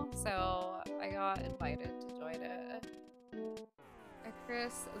WoW, so I got invited to join it.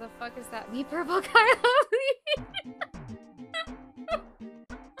 Chris, the fuck is that me purple guy?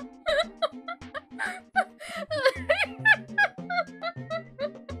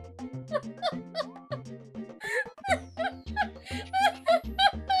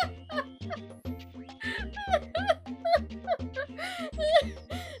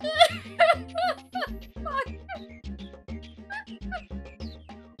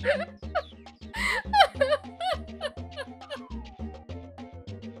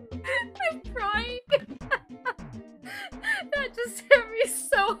 I'm crying. That just hit me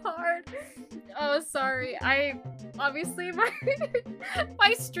so hard. Oh, sorry. Obviously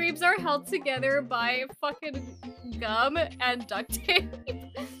my streams are held together by fucking gum and duct tape.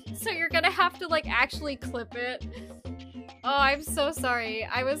 So you're gonna have to like actually clip it. Oh, I'm so sorry.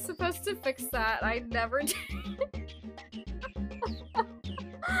 I was supposed to fix that. I never did.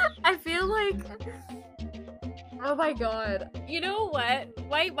 I feel like, oh my god. You know what?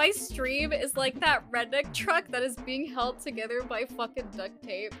 My stream is like that redneck truck that is being held together by fucking duct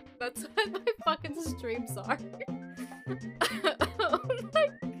tape. That's what my fucking streams are. Oh my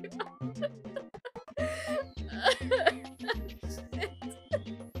god.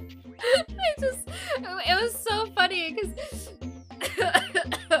 It was so funny because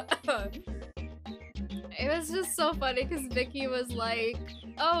it was just so funny because Vicky was like,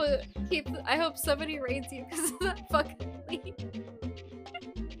 oh, I hope somebody raids you because of that fucking leaf.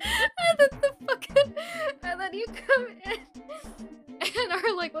 And then you come in and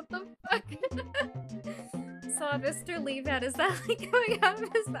are like, what the fuck? Saw Mr. Leavan, is that like coming out of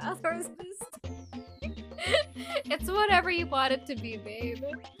his mouth or is this? It's whatever you want it to be, babe.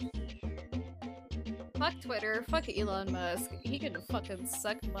 Fuck Twitter, fuck Elon Musk. He can fucking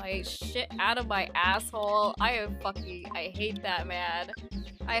suck my shit out of my asshole. I hate that man.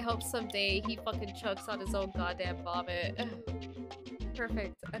 I hope someday he fucking chokes on his own goddamn vomit.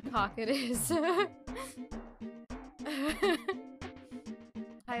 Perfect. A cock it is.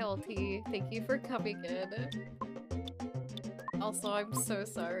 Hi, Ulti. Thank you for coming in. Also, I'm so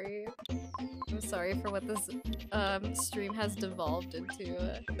sorry. I'm sorry for what this stream has devolved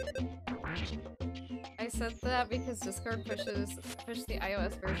into. I said that because Discord pushed the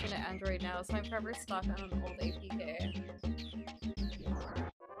iOS version to Android now, so I'm forever stuck on an old APK.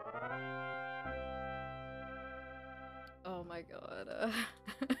 Oh my god.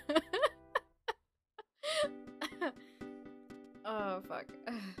 Oh fuck.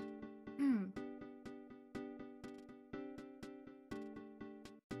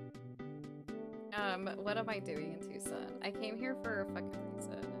 What am I doing in Tucson? I came here for a fucking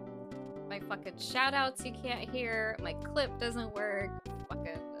reason. My fucking shoutouts you can't hear, my clip doesn't work,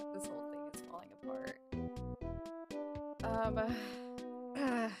 fucking this whole thing is falling apart.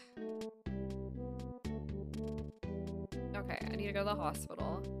 Okay, I need to go to the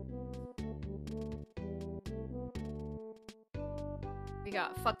hospital. We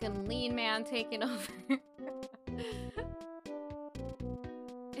got fucking Lean Man taking over.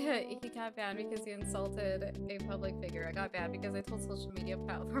 He got banned because he insulted a public figure. I got banned because I told social media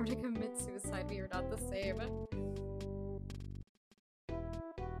platform to commit suicide. We are not the same.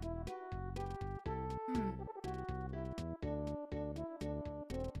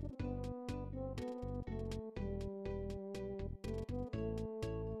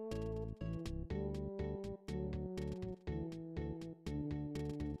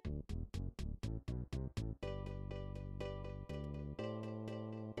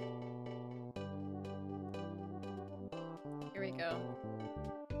 Here we go.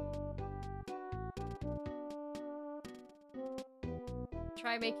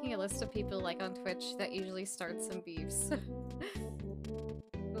 Try making a list of people like on Twitch that usually start some beefs.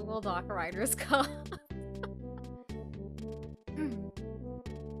 Google Doc Riders Cup.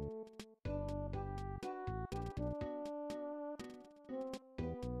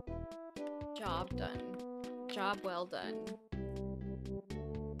 Job done. Job well done.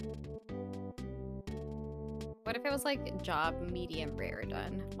 What if it was like job medium rare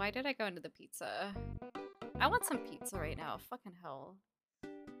done? Why did I go into the pizza? I want some pizza right now. Fucking hell.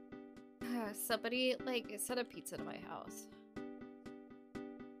 Somebody, like, sent a pizza to my house. I'm,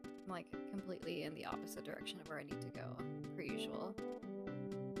 like, completely in the opposite direction of where I need to go, per usual.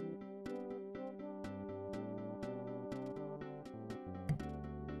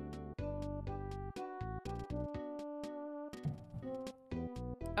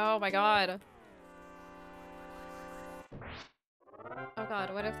 Oh my god. Oh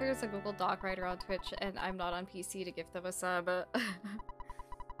god, what if there's a Google Doc writer on Twitch and I'm not on PC to give them a sub? There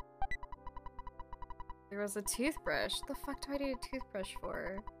was a toothbrush. The fuck do I need a toothbrush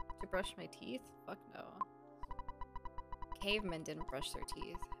for? To brush my teeth? Fuck no. Cavemen didn't brush their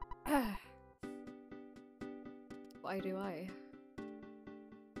teeth. Why do I?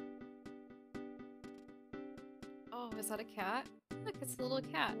 Oh, is that a cat? Look, it's a little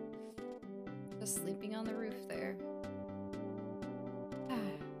cat. Just sleeping on the roof there.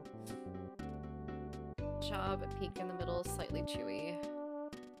 Job, pink in the middle, slightly chewy.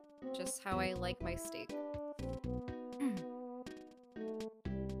 Just how I like my steak.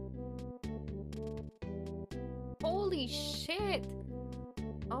 Holy shit!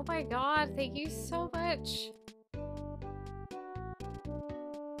 Oh my god, thank you so much!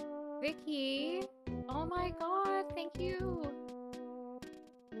 Vicky! Oh my god, thank you!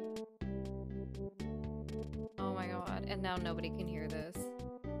 Oh my god, and now nobody can hear this.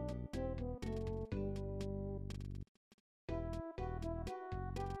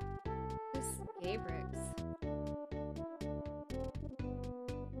 This Gabrix.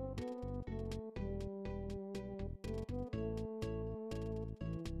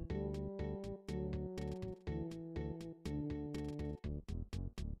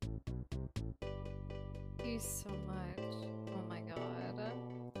 Thank you so much. Oh my god.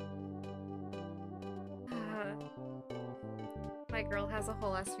 My girl has a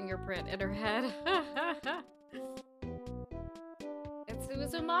whole ass fingerprint in her head. It's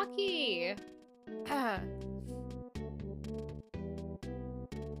Uzumaki!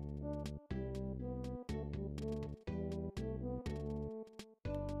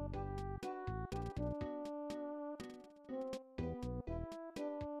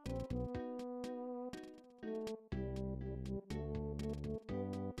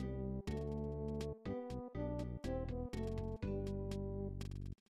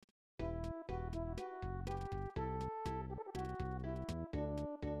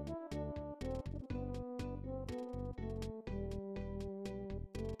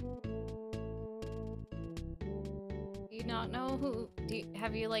 Do you not know who?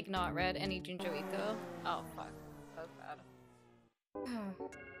 Have you like not read any Junjo Ito? Oh fuck, that was bad.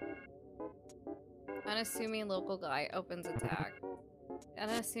 Unassuming local guy opens attack.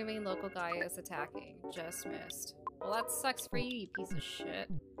 Unassuming local guy is attacking. Just missed. Well, that sucks for you, you piece of shit.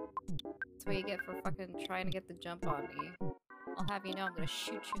 That's what you get for fucking trying to get the jump on me. I'll have you know I'm gonna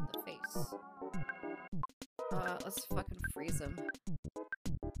shoot you in the face. Let's fucking freeze him.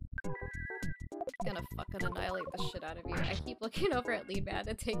 Gonna fucking annihilate the shit out of you. I keep looking over at Lee Man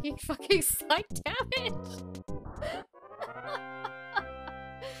and taking fucking side damage!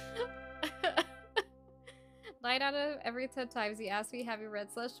 9 out of every 10 times he asks me, have you read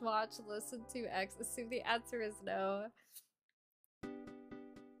 / watch, listen to X, assume the answer is no.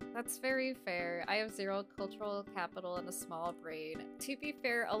 That's very fair. I have 0 cultural capital and a small brain. To be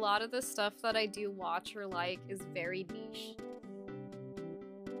fair, a lot of the stuff that I do watch or like is very niche.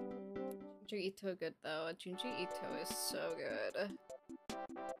 Junji Ito good though. Junji Ito is so good.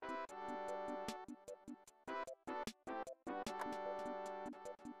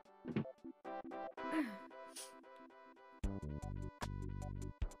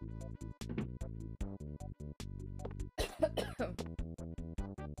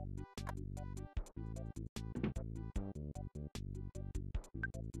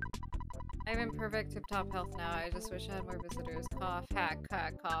 I'm in perfect tip-top health now. I just wish I had more visitors. Cough, hack,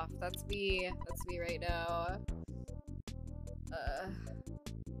 cough. That's me. That's me right now.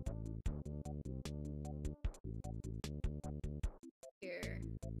 Here.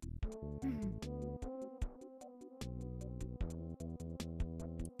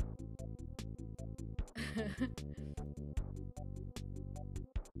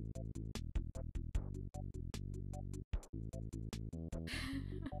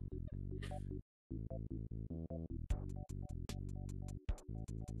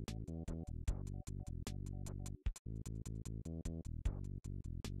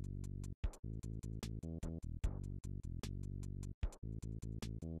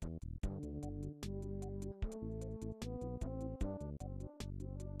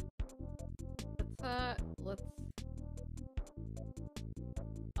 Let's...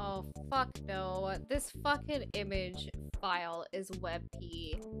 Oh, fuck no. This fucking image file is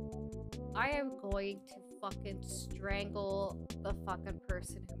WebP. I am going to fucking strangle the fucking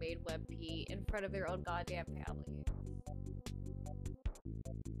person who made WebP in front of their own goddamn family.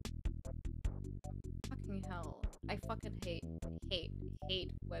 Fucking hell. I fucking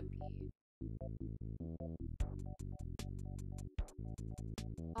hate WebP.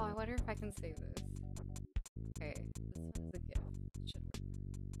 Oh, I wonder if I can save this. Okay, this one is a gift. Should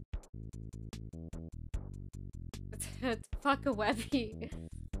work. Fuck a WebP.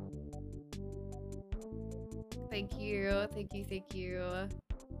 Thank you, thank you, thank you.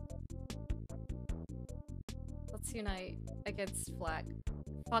 Let's unite against Flack.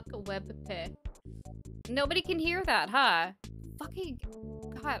 Fuck a WebP. Nobody can hear that, huh? Fucking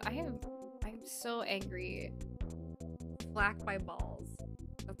God, I am so angry. Flack my balls.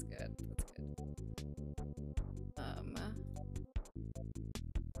 That's good. That's good.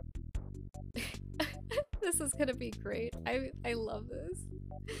 This is gonna be great. I love this.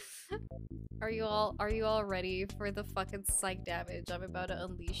 Are you all ready for the fucking psych damage I'm about to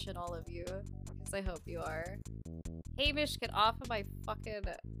unleash on all of you? Because I hope you are. Hamish, get off of my fucking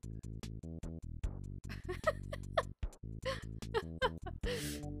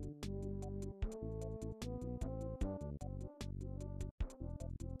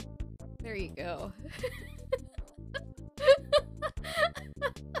There you go.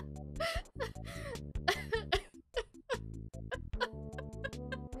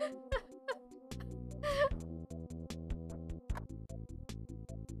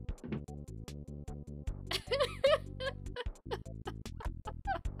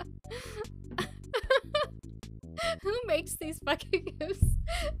 Who makes these fucking games?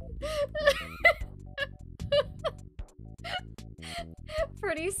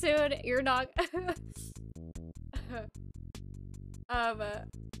 Pretty soon, you're not.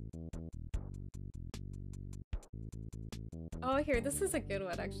 Oh, here, this is a good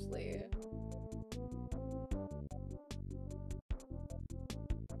one, actually.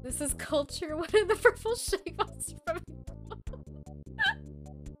 This is culture. One of the purple shake monsters from.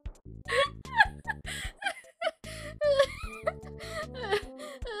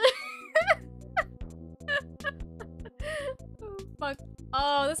 Oh, fuck.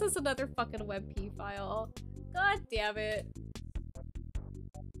 Oh, this is another fucking WebP file. God damn it.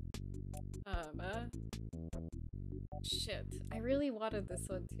 Shit. I really wanted this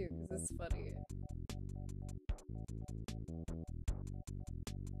one too, because it's funny.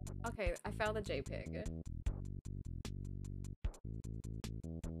 Okay, I found the JPEG.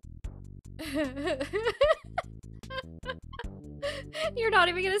 You're not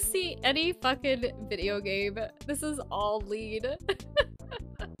even gonna see any fucking video game. This is all lead.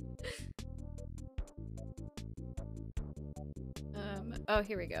 Oh,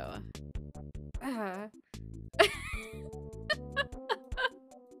 here we go.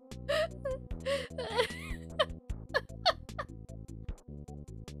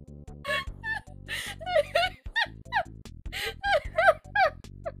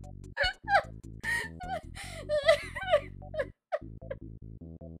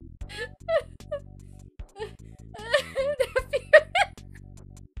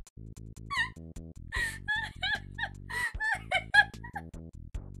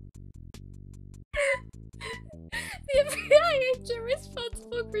 The FBI agent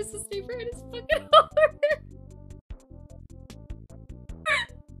responsible for his neighborhood is fucking hard.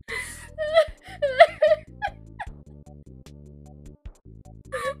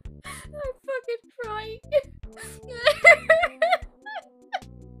 I'm fucking crying.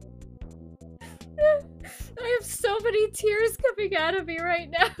 I have so many tears coming out of me right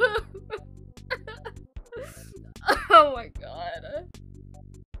now. Oh my god.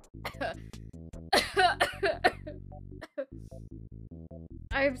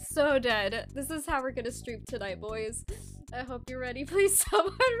 I'm so dead. This is how we're gonna stream tonight, boys. I hope you're ready. Please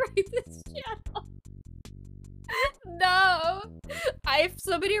someone write this channel. No! If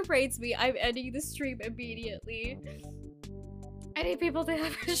somebody raids me, I'm ending the stream immediately. I need people to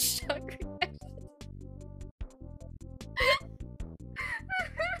have a shock reaction.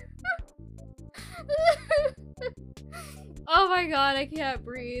 Oh my god, I can't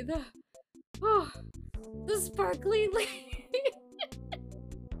breathe. Oh, the sparkly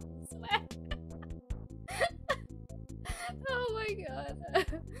sweat. Oh my god.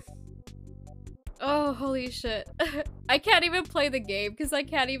 Oh, holy shit. I can't even play the game because I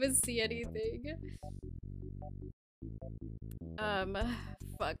can't even see anything.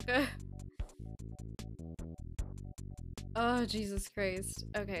 Fuck. Oh, Jesus Christ.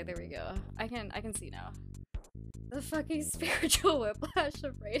 Okay, there we go. I can see now. The fucking spiritual whiplash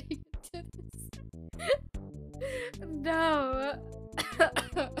of raiding into this. No.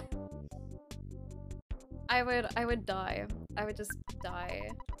 I would die. I would just die.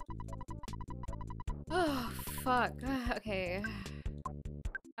 Oh, fuck. Okay.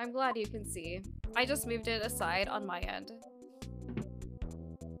 I'm glad you can see. I just moved it aside on my end.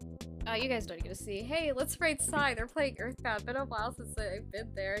 You guys don't get to see. Hey, let's raid Psy. They're playing Earthbound. Been a while since I've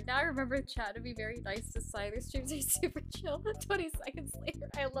been there. Now I remember the chat would be very nice to Psy. Their streams are super chill. 20 seconds later,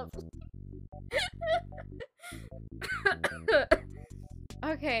 I love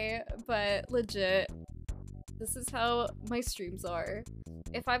Okay, but legit, this is how my streams are.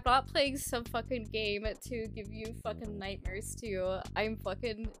 If I'm not playing some fucking game to give you fucking nightmares to, I'm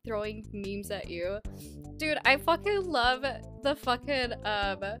fucking throwing memes at you. Dude, I fucking love the fucking,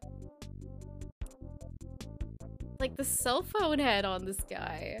 like the cell phone head on this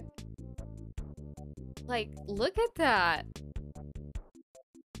guy. Like, look at that.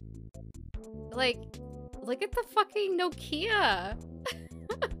 Like, look at the fucking Nokia.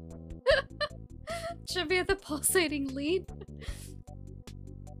 Should be at the pulsating lead.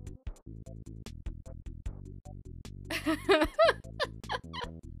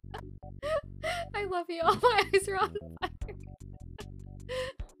 I love you. All my eyes are on fire.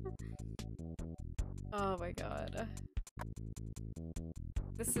 Oh my god.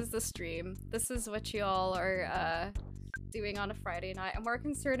 This is the stream. This is what y'all are doing on a Friday night. I'm more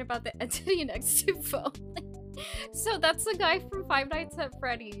concerned about the entity next to phone. So that's the guy from Five Nights at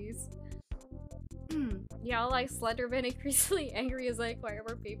Freddy's. Yeah, like Slenderman increasingly angry as I acquire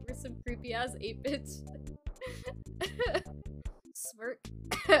more paper, some creepy ass 8-bit. Smirk.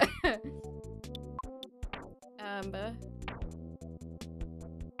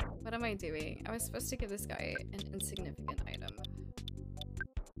 What am I doing? I was supposed to give this guy an insignificant item.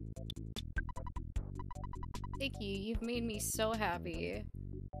 Thank you, you've made me so happy.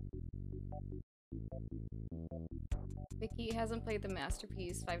 Vicky hasn't played the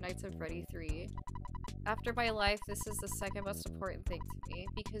masterpiece, Five Nights at Freddy 3. After my life, this is the second most important thing to me.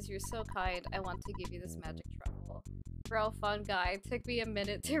 Because you're so kind, I want to give you this magic truffle. Bro, fun guy. Took me a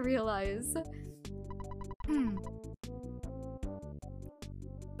minute to realize.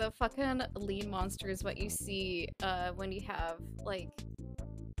 The fucking lean monster is what you see when you have, like,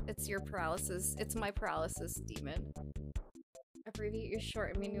 it's your paralysis. It's my paralysis demon. Abbreviate your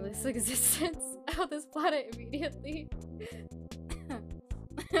short and meaningless existence. Out this planet immediately.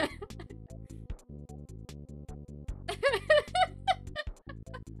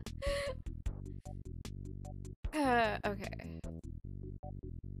 Okay.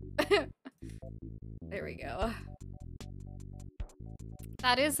 There we go.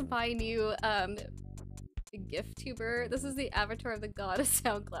 That is my new, gift tuber. This is the avatar of the god of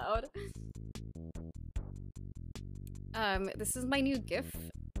SoundCloud. This is my new GIF.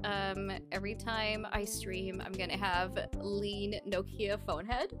 Every time I stream, I'm gonna have lean Nokia phone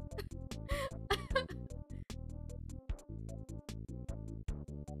head.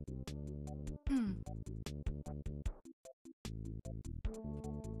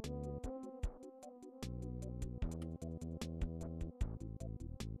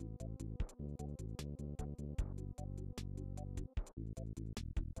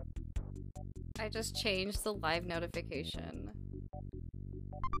 I just changed the live notification.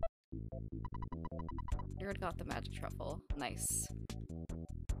 Nerd got the magic truffle. Nice.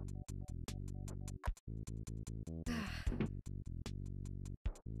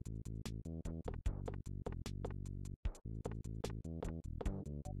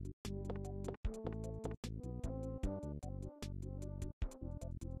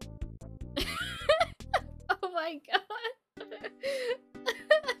 Oh my god.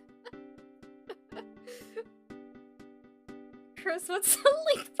 Chris, what's the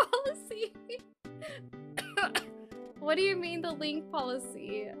link policy? What do you mean the link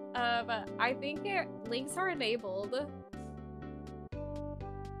policy? I think links are enabled.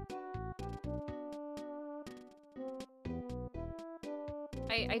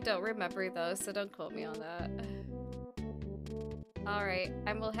 I don't remember though, so don't quote me on that. Alright,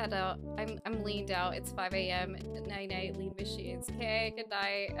 I will head out. I'm leaned out. It's 5 AM. Night night, lean machines. Okay, good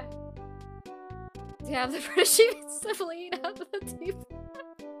night. Do you have the British to lean out of the deep?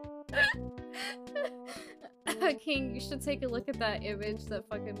 King, you should take a look at that image that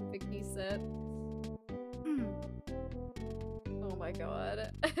fucking Vicky sent. Oh my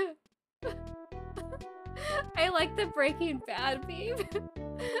god. I like the Breaking Bad meme.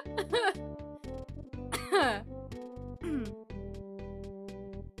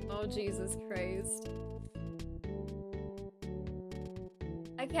 Oh, Jesus Christ.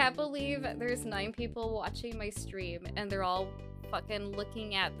 I can't believe there's 9 people watching my stream and they're all fucking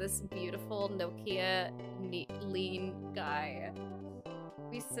looking at this beautiful Nokia lean guy.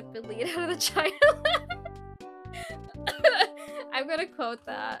 We sip the lead out of the China. I'm gonna quote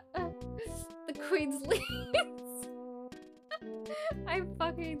that. The Queen's leads. I'm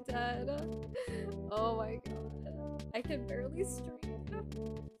fucking dead. Oh my god. I can barely stream.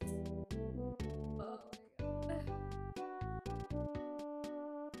 Oh my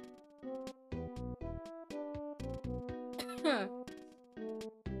god.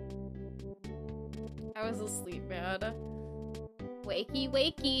 I was asleep, man. Wakey,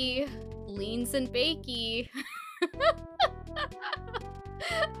 wakey. Leans and bakey.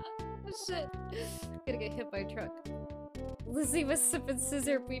 Shit. Gonna get hit by a truck. Lizzie was sipping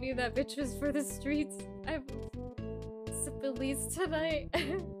scissor, beating that bitch was for the streets. I'm sipping leads tonight.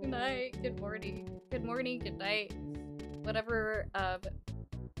 Good night. Good morning. Good morning. Good night. Whatever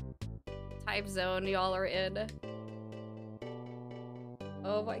time zone y'all are in.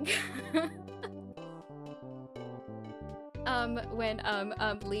 Oh my god. When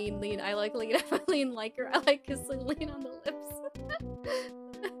lean, I like lean. I'm a lean liker. I like kissing lean on the lips.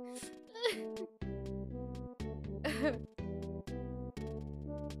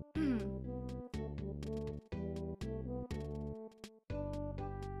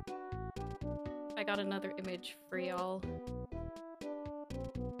 I got another image for y'all.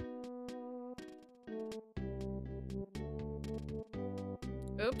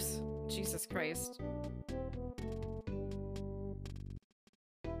 Oops. Jesus Christ.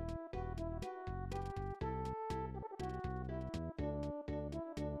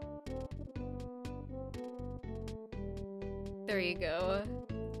 There you go.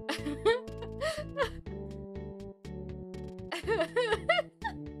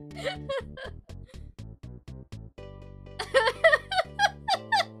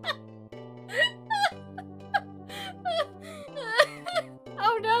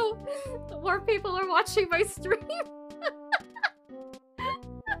 Oh no! More people are watching my stream!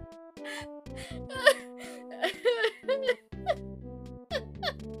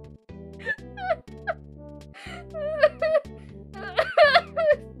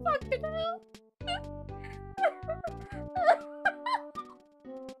 Fucking hell!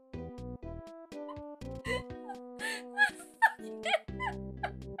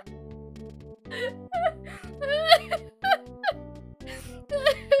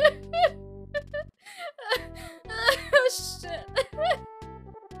 Oh shit.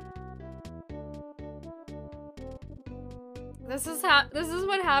 This is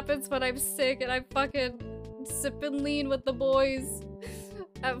what happens when I'm sick and I'm fucking sipping lean with the boys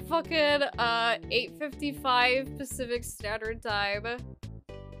at fucking 8:55 Pacific Standard Time.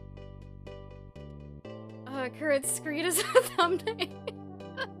 Current screen is a thumbnail.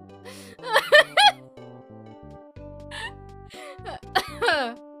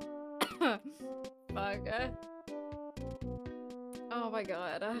 Fuck. Oh my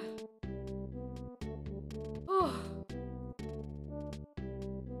god. Oh.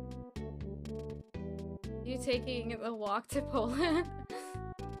 You taking the walk to Poland?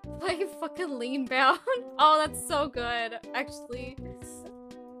 Like fucking lean bound? Oh, that's so good, actually.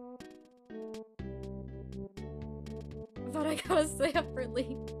 But I gotta stay up for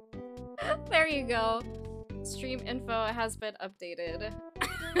lean. There you go. Stream info has been updated.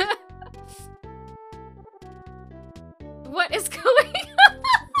 What is going on?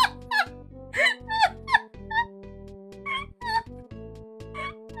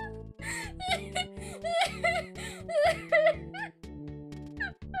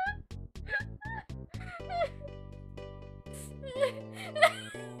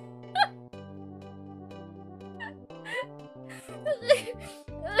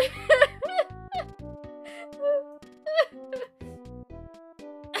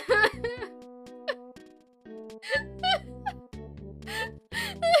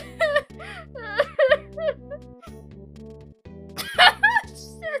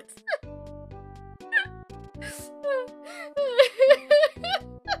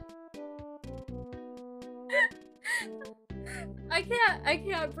 I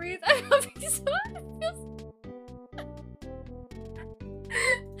can't breathe. I'm having so it feels...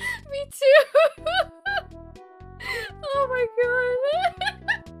 Me too. Oh my god.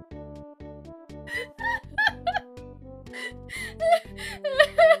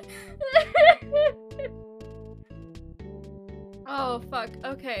 Oh fuck.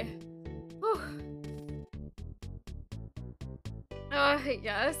 Okay. Whew.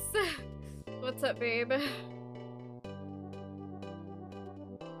 Yes. What's up, babe?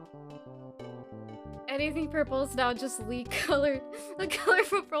 Anything purple is now just leak colored. The color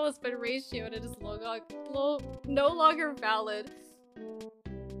purple has been ratioed and is no longer valid.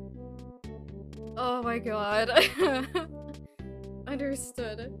 Oh my god.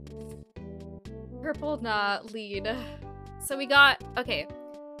 Understood. Purple, not lead. So we got, okay,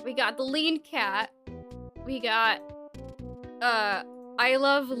 we got the lean cat, we got, I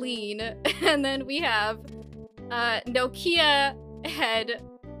love lean, and then we have, Nokia head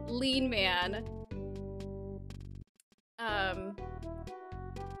lean man.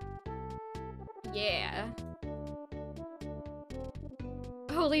 Yeah.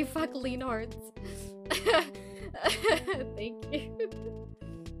 Holy fuck, lean hearts. Thank you.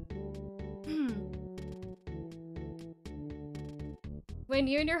 When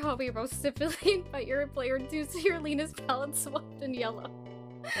you and your hobby both stipulate, but you're a player due to your lean is palette swapped in yellow.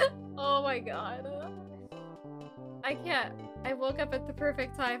 Oh my god. I can't. I woke up at the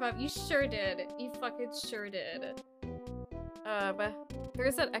perfect time. You sure did. You fucking sure did.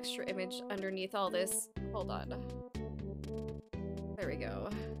 There's that extra image underneath all this. Hold on. There we go.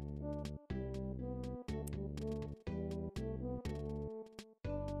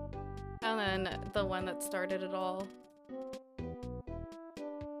 And then the one that started it all.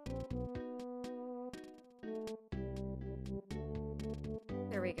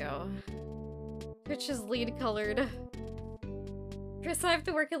 There we go. Which is lead colored. Chris, I have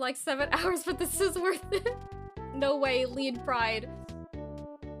to work in like 7 hours, but this is worth it. No way, lead pride.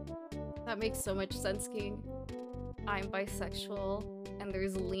 That makes so much sense, King. I'm bisexual, and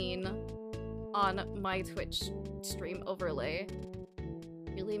there's lean on my Twitch stream overlay.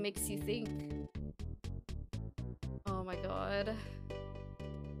 Really makes you think. Oh my god.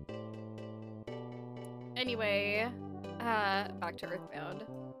 Anyway, back to Earthbound.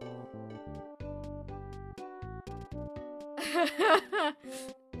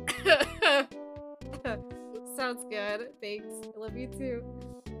 Sounds good. Thanks. I love you too.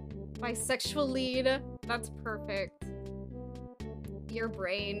 Bisexual lead. That's perfect. Your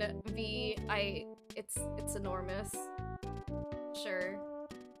brain, V. It's enormous. Sure.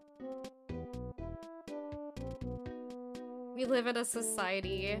 We live in a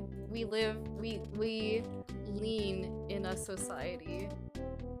society. We lean in a society.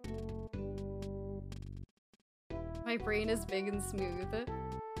 My brain is big and smooth.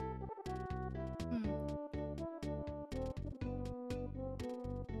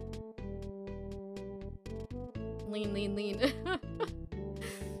 Lean.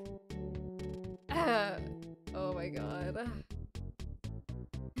 Oh my god.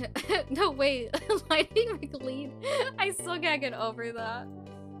 No, wait. Lightning McLean. I still can't get over that.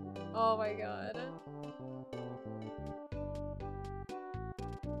 Oh my god.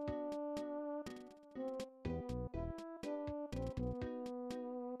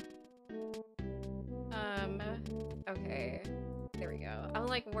 Okay. There we go. I'm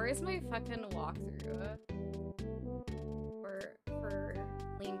like, where's my fucking walkthrough? For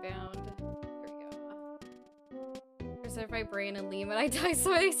Leanbound. There we go. Preserve my brain and lean when I die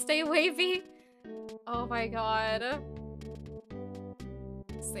so I stay wavy. Oh my god.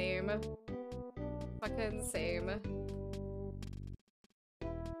 Same. Fucking same.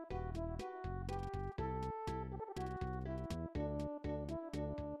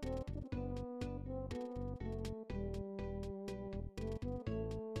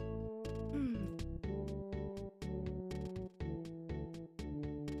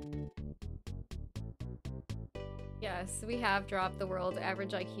 Yes, we have dropped the world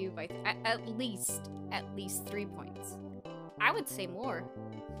average IQ by at least 3 points. I would say more,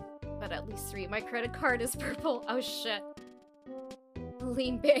 but at least 3. My credit card is purple. Oh shit.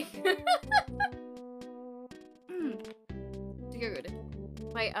 Lean big. Dude,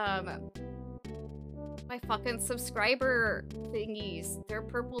 my fucking subscriber thingies, they're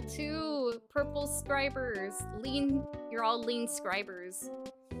purple too. Purple scribers. Lean, you're all lean scribers.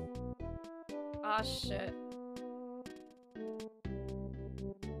 Ah shit.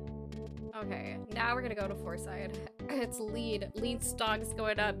 Okay, now we're gonna go to Foresight. It's lead. Lean stock's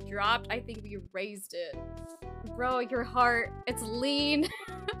going up. Dropped. I think we raised it. Bro, your heart. It's lean.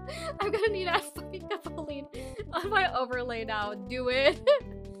 I'm gonna need a fucking cup of lean on my overlay now. Do it.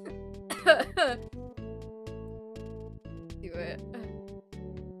 Do it.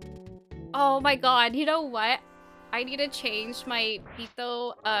 Oh my god, you know what? I need to change my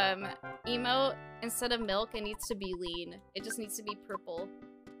Pito emote. Instead of milk, it needs to be lean. It just needs to be purple.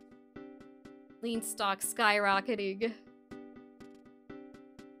 Lean stock skyrocketing.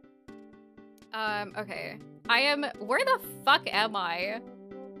 Okay. Where the fuck am I?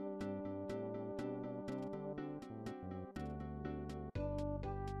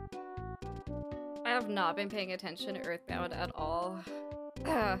 I have not been paying attention to Earthbound at all.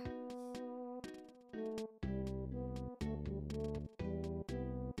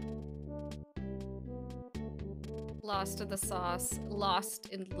 Lost in the sauce. Lost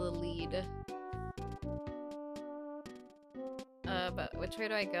in the lead. Which way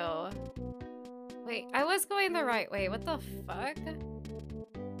do I go? Wait, I was going the right way. What the fuck?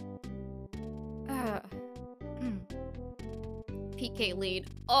 PK lead.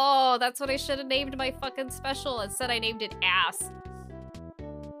 Oh, that's what I should have named my fucking special. Instead, I named it ass.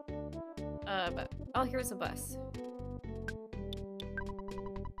 Oh, here's a bus.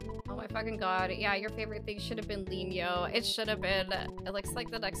 Oh my fucking god. Yeah, your favorite thing should have been Lino. It should have been. It looks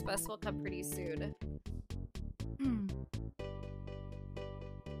like the next bus will come pretty soon.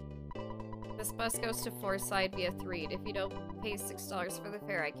 This bus goes to Forside via Threed. If you don't pay $6 for the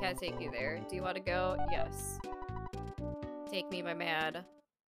fare, I can't take you there. Do you want to go? Yes. Take me, my man.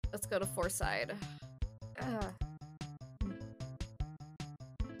 Let's go to Forside.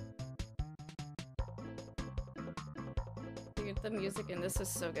 Dude, the music in this is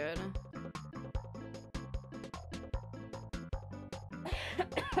so good.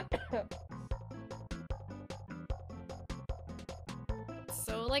 It's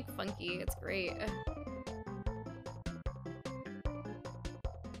so, like, funky. It's great.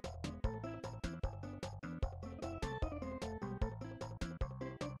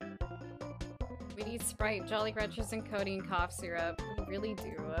 We need Sprite, Jolly Ranchers, and codeine cough syrup. We really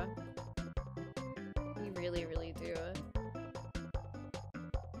do. We really, really do.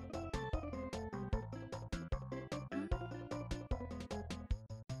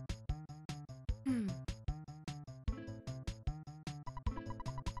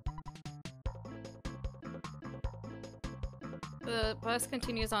 The bus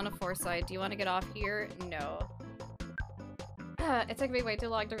continues on to Forside. Do you want to get off here? No. It took me way too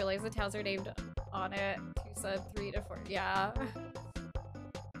long to realize the towns are named on it. 2 sub 3 to 4. Yeah.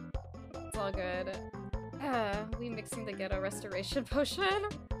 It's all good. We mixing the ghetto restoration potion?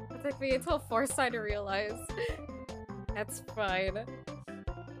 It took me until Forside to realize. That's fine.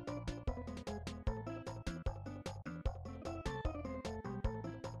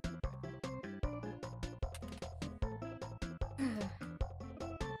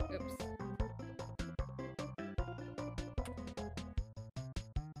 Oops.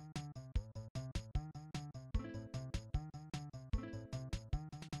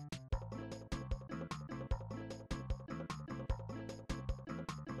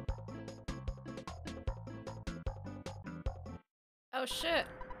 Oh shit.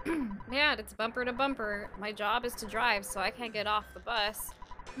 Man, it's bumper to bumper. My job is to drive, so I can't get off the bus.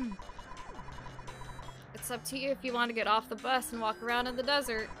 It's up to you if you want to get off the bus and walk around in the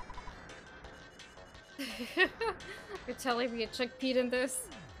desert. You're telling me a chickpea in this?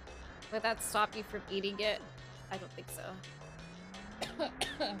 Would that stop you from eating it? I don't think so.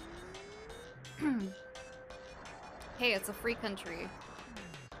 Hey, it's a free country.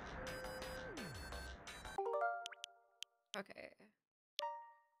 Okay.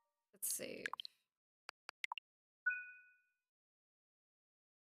 Let's save.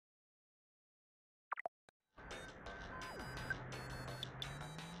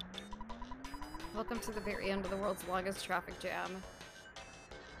 Welcome to the very end of the world's longest traffic jam.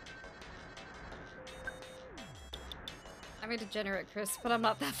 I'm a degenerate, Chris, but I'm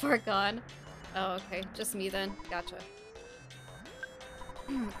not that far gone. Oh, okay. Just me then. Gotcha.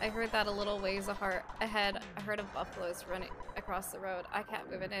 I heard that a little ways ahead. I heard of buffaloes running across the road. I can't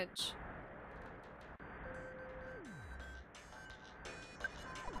move an inch.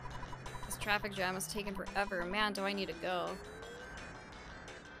 This traffic jam is taking forever. Man, do I need to go.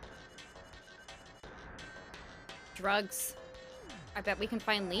 Drugs. I bet we can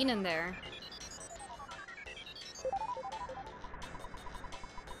find lean in there.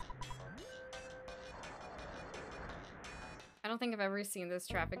 I don't think I've ever seen this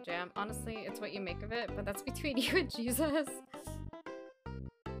traffic jam. Honestly, it's what you make of it, but that's between you and Jesus.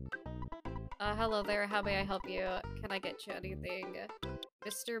 Hello there, how may I help you? Can I get you anything?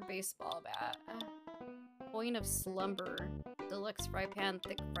 Mr. Baseball Bat. Point of Slumber. Deluxe fry pan,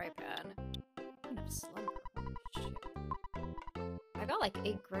 thick fry pan. Point of Slumber. Shit. I got like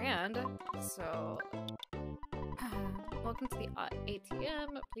 8 grand, so... Welcome to the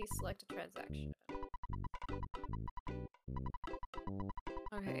ATM. Please select a transaction.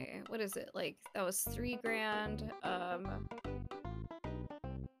 Okay, what is it? Like, that was 3 grand.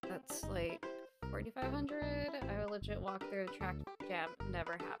 That's like 4,500. I legit walked through the traffic jam.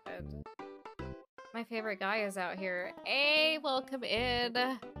 Never happened. My favorite guy is out here. Hey, welcome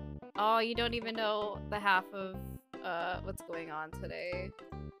in. Oh, you don't even know the half of what's going on today.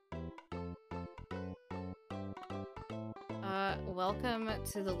 Welcome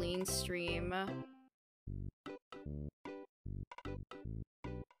to the lean stream.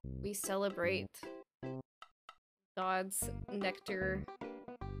 We celebrate God's nectar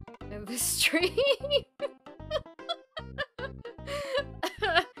in the stream.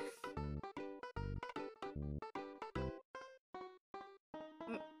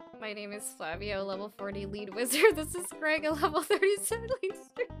 My name is Flavio, level 40 lead wizard. This is Greg, a level 37 lead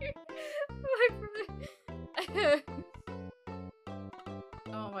streamer. My brother.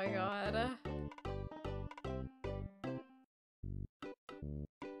 Oh my god.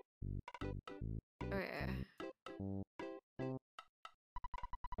 Okay.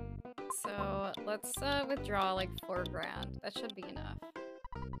 So let's withdraw like 4 grand. That should be enough.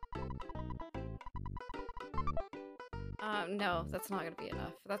 No, that's not gonna be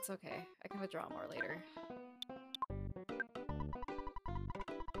enough. That's okay. I can withdraw more later.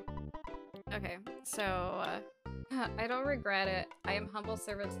 Okay, so I don't regret it. I am humble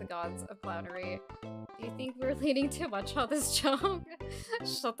servant to the gods of clownery. Do you think we're leaning too much on this joke?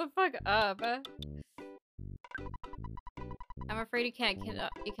 Shut the fuck up. I'm afraid you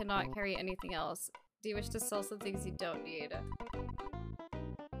cannot carry anything else. Do you wish to sell some things you don't need?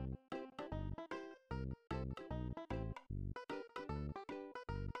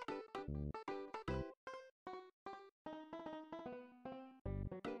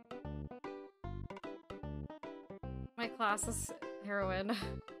 My class is heroin.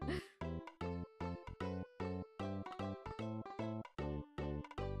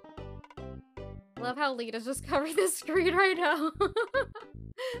 Love how Lita's just covering the screen right now.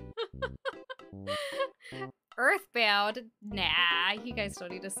 Earthbound? Nah, you guys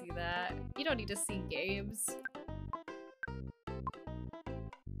don't need to see that. You don't need to see games.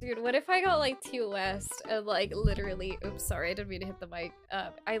 Dude, what if I got like TOS and like literally— oops, sorry, I didn't mean to hit the mic.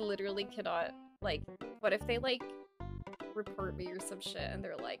 I literally cannot, like, what if they like report me or some shit and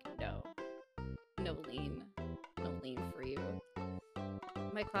they're like, no lean for you.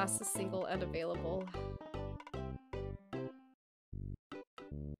 My class is single and available.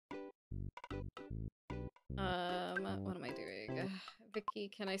 What am I doing? Vicky,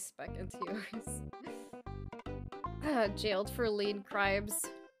 can I spec into yours? Jailed for lean crimes.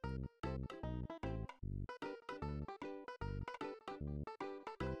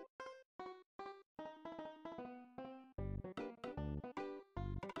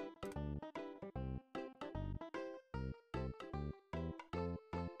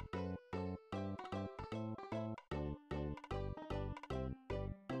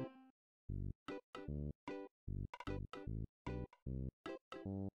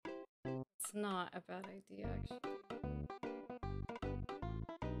 It's not a bad idea, actually.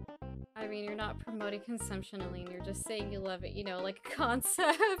 I mean, you're not promoting consumption, Aline. You're just saying you love it, you know, like a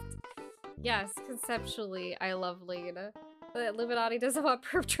concept. Yes, conceptually, I love lean. But Illuminati doesn't want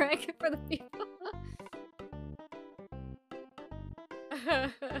perp dragon for the people.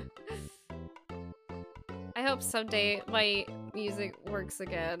 I hope someday my music works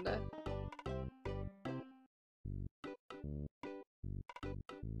again.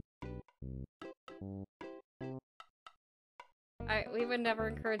 We would never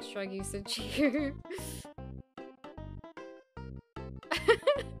encourage drug usage here.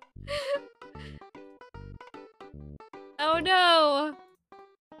 Oh no!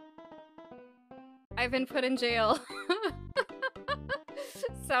 I've been put in jail.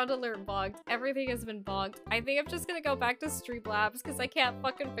 Sound alert bogged. Everything has been bogged. I think I'm just gonna go back to Streamlabs because I can't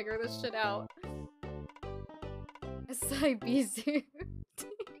fucking figure this shit out. Bizu.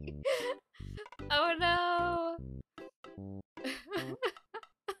 Oh no!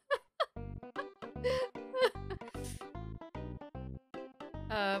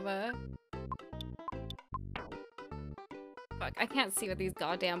 Fuck, I can't see with these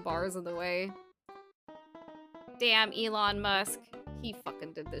goddamn bars in the way. Damn Elon Musk. He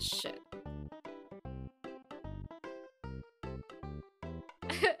fucking did this shit.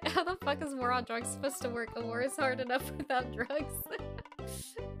 How the fuck is war on drugs supposed to work? A war is hard enough without drugs.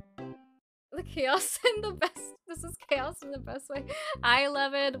 The chaos in the best. This is chaos in the best way. Hi,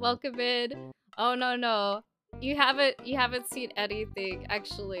 Lemon. Welcome in. Oh no. You haven't seen anything,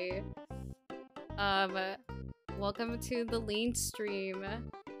 actually. Welcome to the lean stream.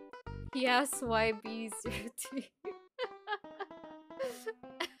 Yes, YB02.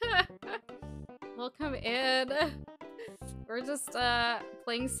 Welcome in. We're just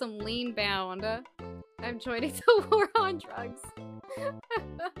playing some Leanbound. I'm joining the war on drugs.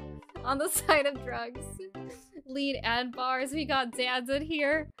 On the side of drugs. Lean and bars. We got dads in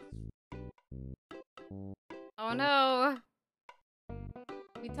here. Oh no.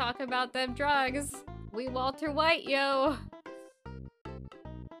 We talk about them drugs. We Walter White, yo.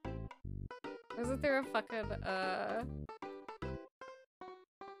 Isn't there a fucking,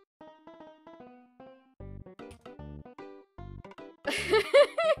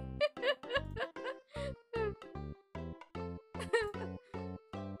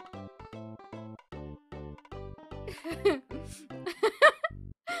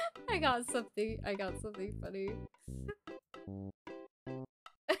 got something. I got something funny.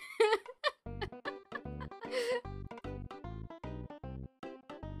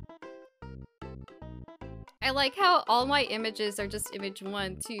 I like how all my images are just image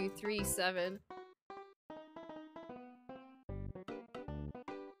 1, 2, 3, 7.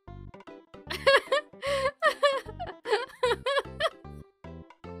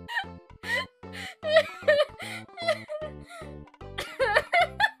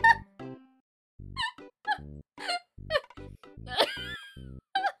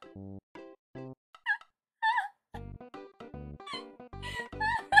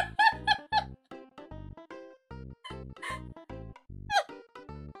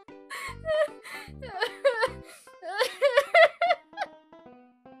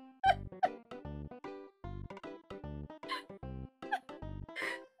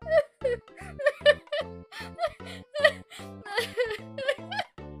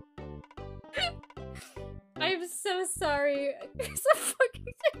 I'm so sorry. It's a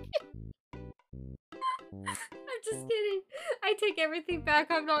fucking I'm just kidding. I take everything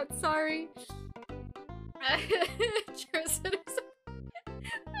back. I'm not sorry. Tristan is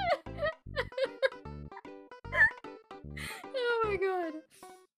oh my god.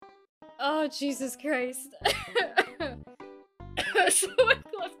 Oh, Jesus Christ. Someone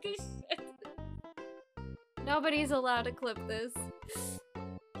clip this shit. Nobody's allowed to clip this.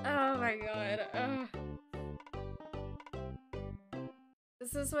 Oh my god. Ugh.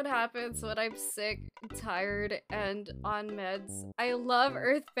 This is what happens when I'm sick, tired, and on meds. I love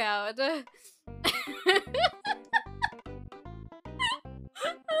Earthbound.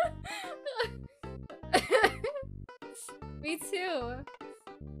 Me too.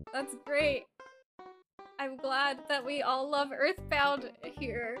 That's great. I'm glad that we all love Earthbound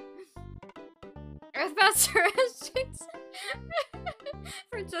here. Earthbound streams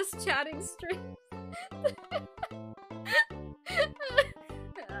for just chatting streams.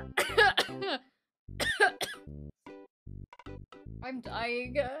 I'm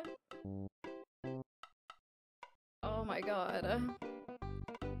dying. Oh my god.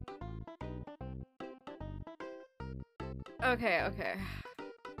 Okay, okay.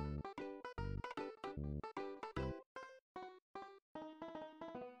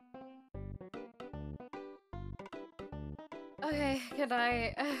 Okay, good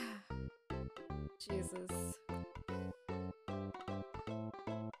night. Jesus.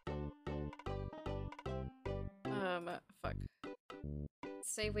 Fuck.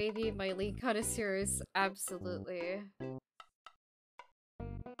 Stay wavy, my lean connoisseurs. Absolutely.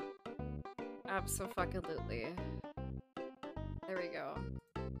 Abso-fucking-lutely. There we go.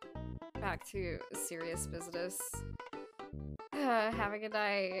 Back to serious business. Have a good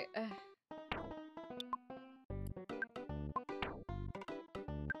night.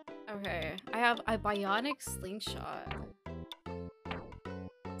 Okay, I have a bionic slingshot.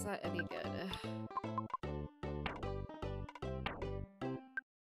 Is that any good?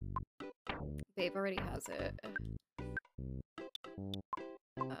 Babe already has it.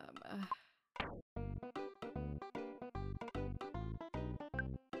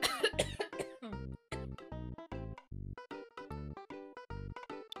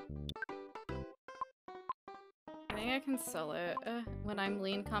 I think I can sell it when I'm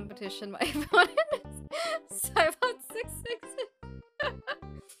lean competition. My opponent is Cybot 66. Oh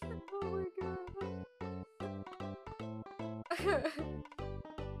my god.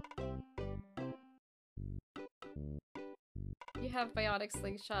 You have Bionic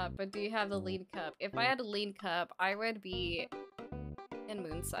Slingshot, but do you have the lean cup? If I had a lean cup, I would be in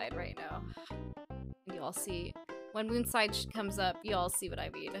Moonside right now. You all see. When Moonside comes up, you all see what I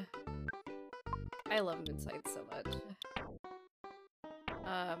mean. I love Moonside so much.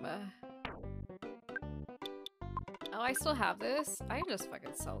 Oh, I still have this? I can just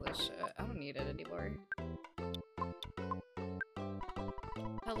fucking sell this shit. I don't need it anymore.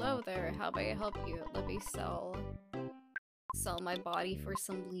 Hello there, how may I help you? Let me sell my body for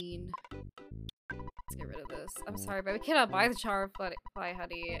some lean. Let's get rid of this. I'm sorry, but we cannot buy the Char Fly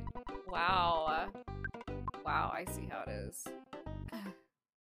Honey. Wow. Wow, I see how it is.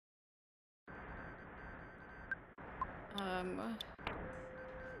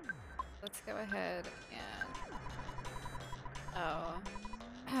 Let's go ahead and... Oh.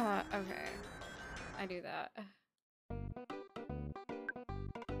 Okay. I do that.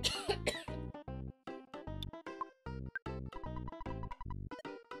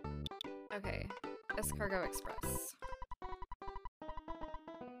 Okay. Escargot Express.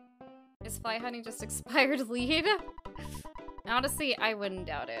 Is Fly Honey just expired lead? Honestly, I wouldn't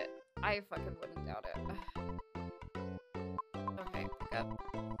doubt it. I fucking wouldn't doubt it. Okay, pick up.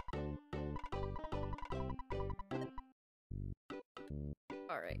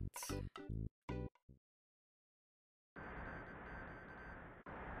 Alright.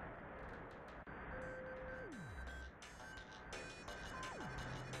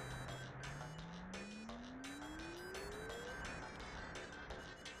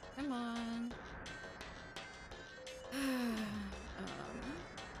 Come on.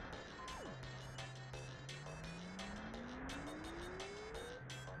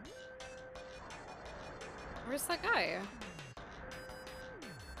 Where's that guy?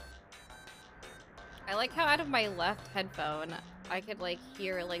 I like how out of my left headphone, I could, like,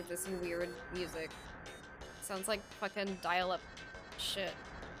 hear, like, this weird music. Sounds like fucking dial-up shit.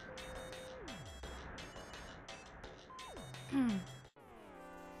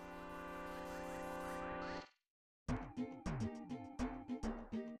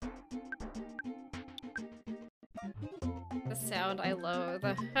 The sound I loathe.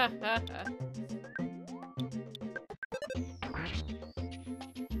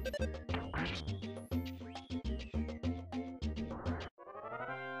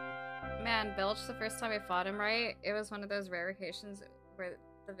 Man, Belch, the first time I fought him right, it was one of those rare occasions where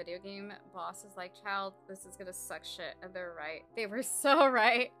the video game boss is like, child, this is gonna suck shit. And they're right. They were so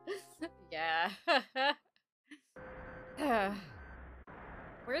right. Yeah.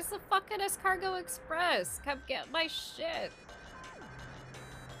 Where's the fucking Escargo Express? Come get my shit.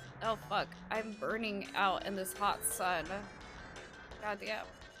 Oh fuck, I'm burning out in this hot sun. Goddamn.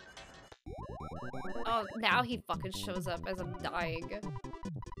 Oh, now he fucking shows up as I'm dying.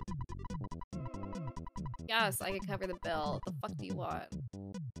 Yes, I can cover the bill. The fuck do you want?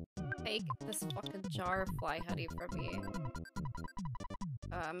 Take this fucking jar of fly honey from me.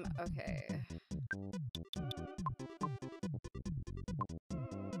 Okay.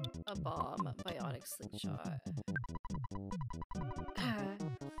 A bomb, bionic slingshot.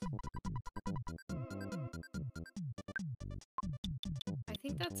 I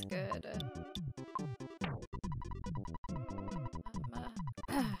think that's good.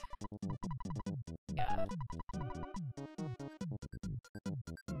 Yeah.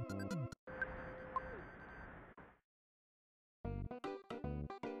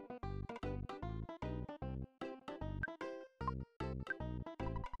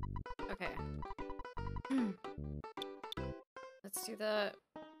 Okay. Let's do the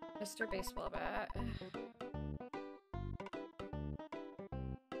Mr. Baseball Bat.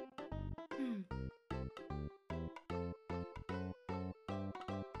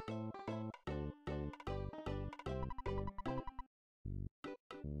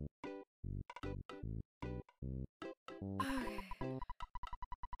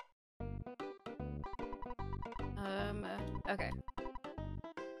 Okay.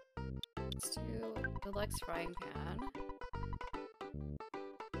 Let's do deluxe frying pan.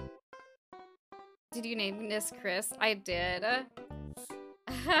 Did you name this Chris? I did.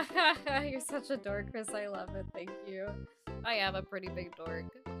 You're such a dork, Chris. I love it. Thank you. I am a pretty big dork.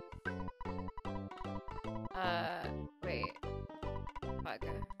 Wait. Fuck.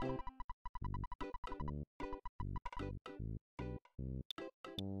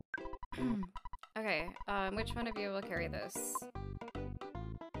 Okay, which one of you will carry this?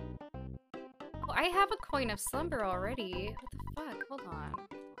 Oh, I have a coin of slumber already. What the fuck? Hold on.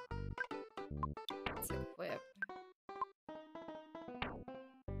 Let's equip.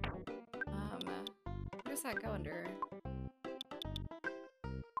 Where does that go under?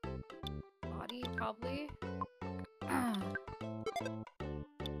 Body, probably?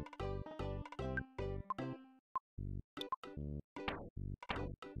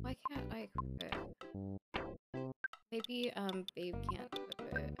 Why can't I equip it? Maybe, Babe can't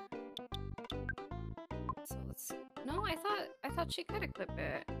equip it. So let's... No, I thought she could equip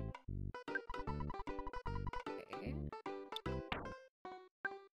it. Okay.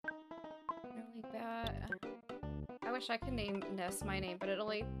 Really bad. I wish I could name Ness my name, but it'll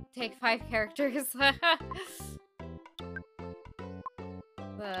only take 5 characters.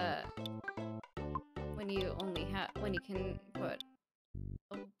 When you can put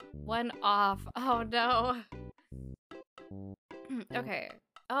one off. Oh no. Okay.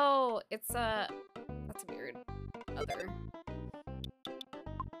 Oh, it's that's weird. Other.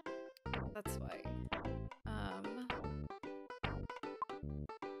 That's why.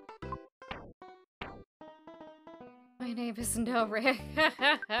 My name is No Rick.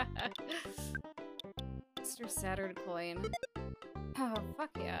 Mr. Saturn coin. Oh, fuck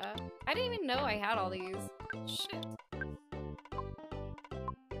yeah. I didn't even know I had all these. Shit.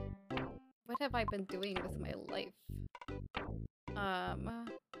 What have I been doing with my life?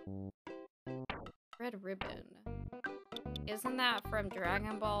 Red ribbon. Isn't that from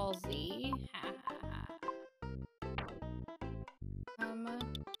Dragon Ball Z?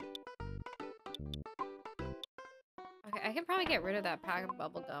 can probably get rid of that pack of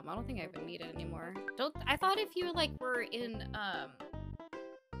bubble gum. I don't think I even need it anymore. I thought if you like were in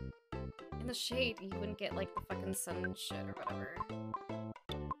the shade, you wouldn't get like the fucking sun shit or whatever.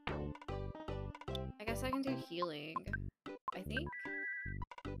 I guess I can do healing. I think.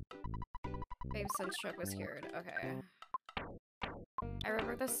 Maybe sunstroke was cured. Okay. I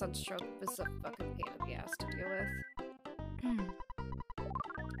remember the sunstroke was a fucking pain in the ass to deal with.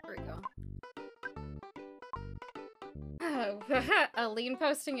 There we go. A lean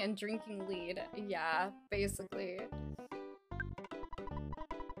posting and drinking lead. Yeah, basically.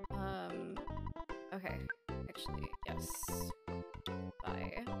 Okay. Actually, yes.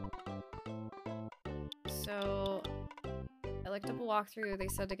 Bye. So, I looked up a walkthrough. They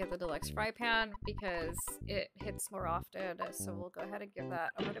said to get the deluxe fry pan because it hits more often. So we'll go ahead and give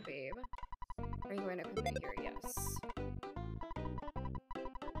that over to Babe. Are you going to put it here? Yes.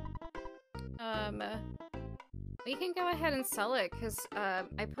 We can go ahead and sell it because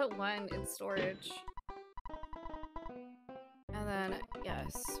I put one in storage. And then,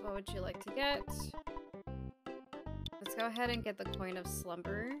 yes, what would you like to get? Let's go ahead and get the coin of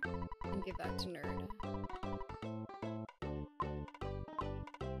slumber and give that to Nerd.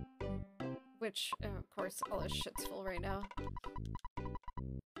 Which, of course, all this shit's full right now.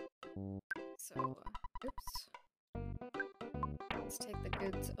 So, oops. Let's take the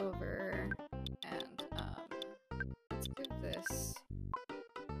goods over and, let's give this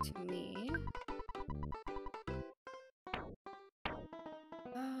to me.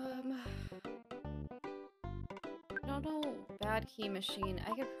 I don't know, bad key machine.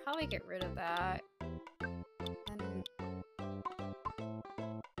 I could probably get rid of that.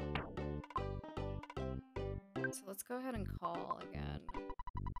 And so let's go ahead and call again.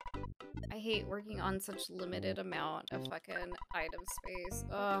 I hate working on such limited amount of fucking item space.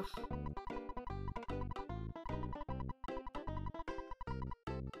 Ugh.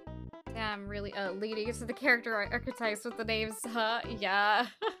 Yeah, I'm really leading into the character archetypes with the names, huh? Yeah.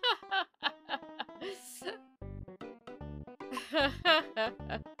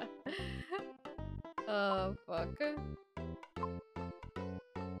 Oh, fuck.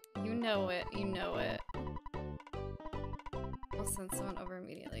 You know it, you know it. We'll send someone over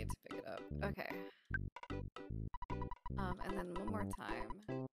immediately to pick it up. Okay. And then one more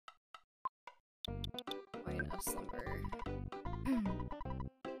time. Coin of slumber.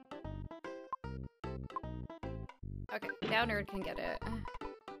 Okay, now Nerd can get it.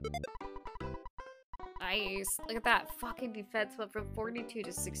 Nice. Look at that. Fucking defense went from 42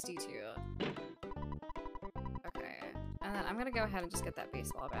 to 62. Okay. And then I'm gonna go ahead and just get that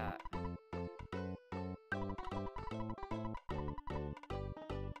baseball bat.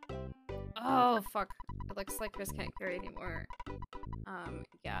 Oh, fuck. It looks like Chris can't carry anymore.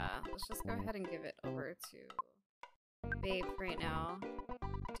 Yeah. Let's just go ahead and give it over to Babe right now. Do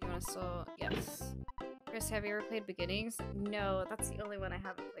you want to still... Yes. Chris, have you ever played Beginnings? No, that's the only one I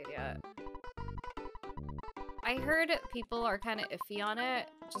haven't played yet. I heard people are kind of iffy on it,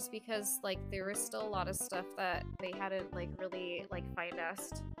 just because, like, there was still a lot of stuff that they hadn't, like, really, like,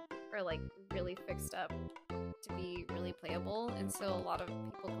 finessed or, like, really fixed up to be really playable, and so a lot of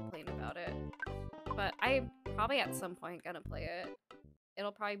people complain about it. But I'm probably at some point gonna play it.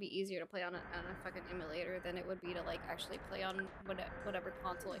 It'll probably be easier to play on a fucking emulator than it would be to, like, actually play on whatever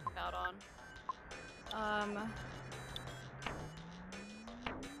console it came out on.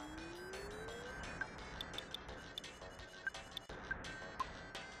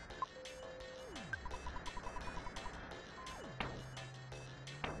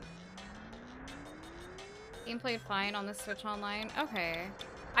 Game played fine on the Switch Online? Okay.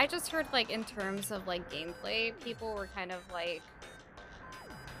 I just heard, like, in terms of, like, gameplay, people were kind of, like,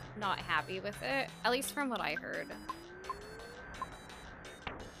 not happy with it. At least from what I heard.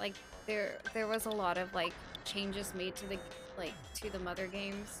 Like, there was a lot of, like, changes made to the, like, to the mother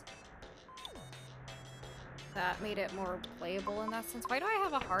games that made it more playable in that sense. Why do I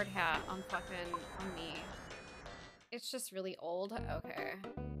have a hard hat on me? It's just really old? Okay.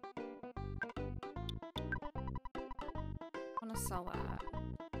 I want to sell that.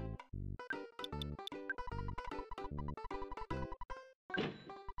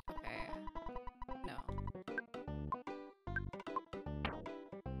 Okay. No.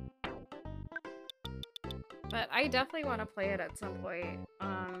 But I definitely want to play it at some point.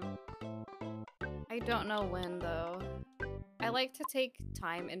 I don't know when, though. I like to take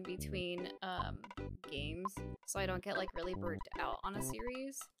time in between games so I don't get, like, really burnt out on a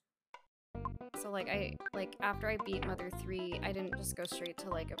series. So, like, after I beat Mother 3, I didn't just go straight to,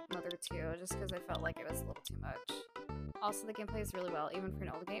 like, Mother 2, just because I felt like it was a little too much. Also, the game plays really well, even for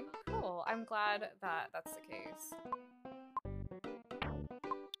an old game. Cool. I'm glad that that's the case.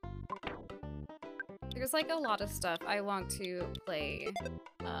 There's like a lot of stuff I want to play.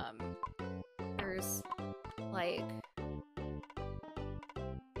 There's like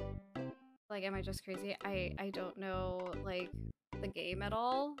am I just crazy? I don't know like the game at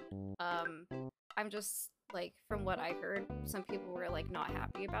all. I'm just like from what I heard, some people were like not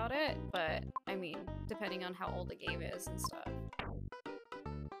happy about it, but I mean, depending on how old the game is and stuff.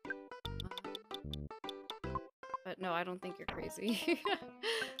 But no, I don't think you're crazy.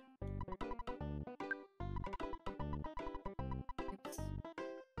 Oops.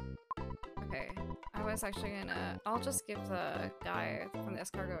 Okay, I was actually gonna... I'll just give the guy from the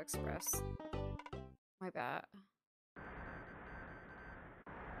Escargot Express my bat.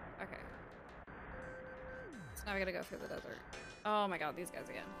 Okay. So now we gotta go through the desert. Oh my god, these guys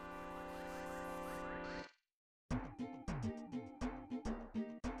again.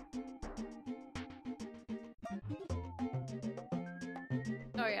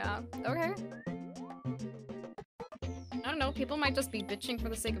 Oh yeah, okay. I don't know, people might just be bitching for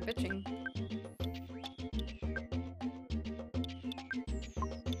the sake of bitching.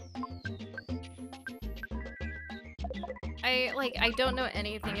 I don't know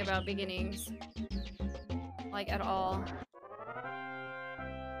anything about beginnings. Like, at all.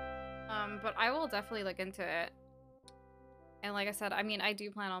 But I will definitely look into it. And like I said, I mean, I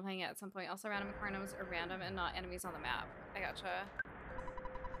do plan on playing it at some point. Also, random encounters are random and not enemies on the map. I gotcha.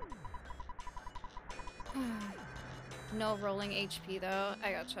 No rolling HP, though.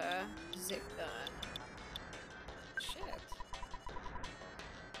 I gotcha. Zip gun. Shit.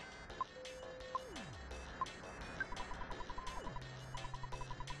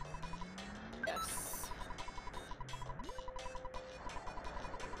 Yes.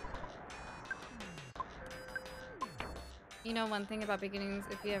 You know one thing about beginnings,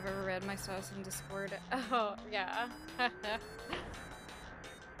 if you ever read my status in Discord. Oh, yeah.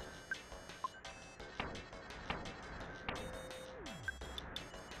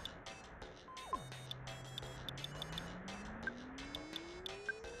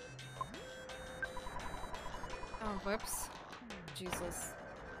 Oh, whoops. Jesus.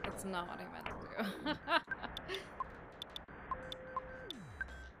 That's not what I meant to do.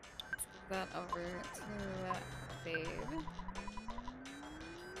 Let's give that over to Babe.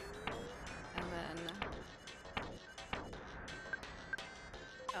 And then...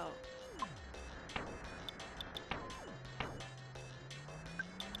 Oh.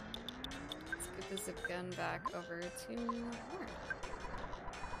 Let's give the zip gun back over to Mark.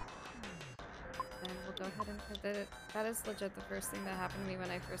 And we'll go ahead and put it. That is legit the first thing that happened to me when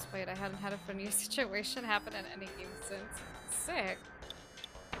I first played. I hadn't had a funny situation happen in any game since. Sick.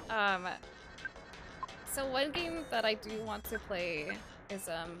 So one game that I do want to play is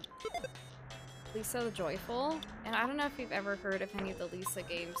Lisa the Joyful. And I don't know if you've ever heard of any of the Lisa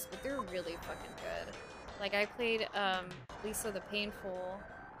games, but they're really fucking good. Like I played Lisa the Painful.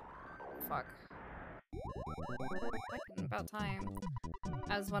 Fuck. Fucking about time.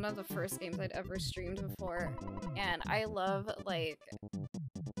 As one of the first games I'd ever streamed before, and I love, like,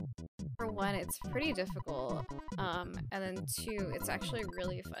 for one, it's pretty difficult, and then two, it's actually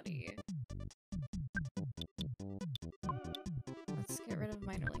really funny. Let's get rid of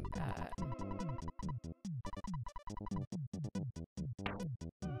Minerling Bat.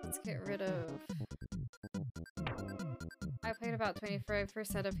 Let's get rid of... I played about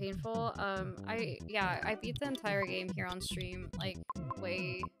 25% of Painful. I beat the entire game here on stream, like,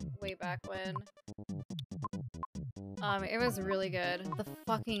 way back when. It was really good. The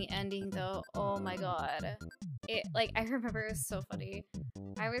fucking ending, though, oh my god. It, like, I remember it was so funny.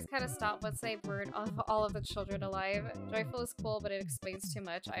 I always kind of stop once I burn all of the children alive. Joyful is cool, but it explains too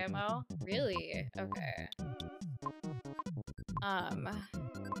much, IMO. Really? Okay.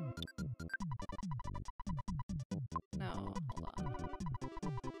 No, hold on.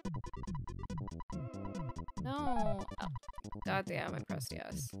 No! Oh, goddamn, I pressed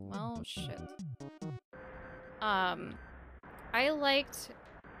yes. Well, shit. I liked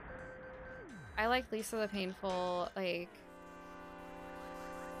Lisa the Painful, like,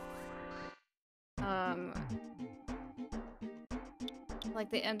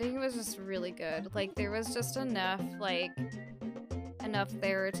 the ending was just really good. Like, there was just enough, like,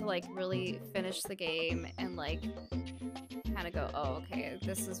 there to, like, really finish the game and, like, kind of go, oh, okay,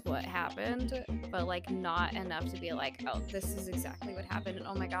 this is what happened, but, like, not enough to be like, oh, this is exactly what happened, and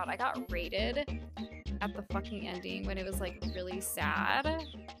oh my god, I got raided at the fucking ending when it was, like, really sad.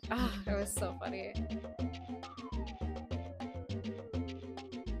 Oh, it was so funny.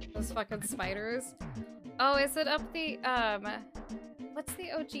 Those fucking spiders. Oh, is it up the, what's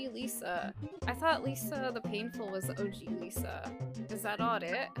the OG Lisa? I thought Lisa the Painful was the OG Lisa. Is that not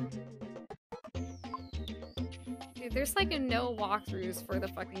it? Dude, there's like no walkthroughs for the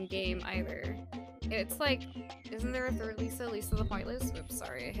fucking game either. It's like, isn't there a third Lisa? Lisa the Pointless? Oops,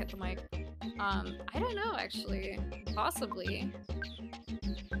 sorry, I hit the mic. I don't know actually. Possibly.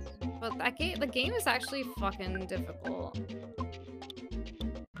 But that game, the game is actually fucking difficult.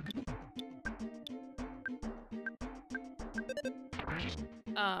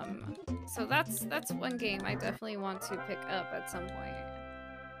 So that's one game I definitely want to pick up at some point.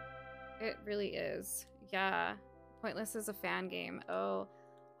 It really is. Yeah. Pointless is a fan game. Oh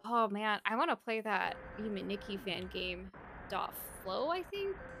man, I want to play that Nikki fan game. .flow, I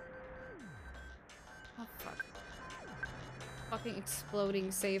think? Oh, fuck. Fucking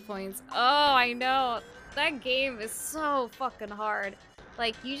exploding save points. Oh, I know. That game is so fucking hard.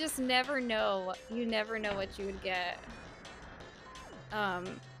 Like, you just never know. You never know what you would get.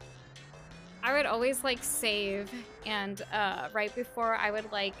 I would always, like, save, and, right before I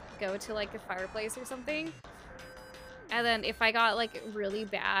would, like, go to, like, a fireplace or something. And then if I got, like, really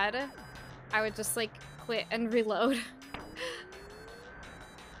bad, I would just, like, quit and reload.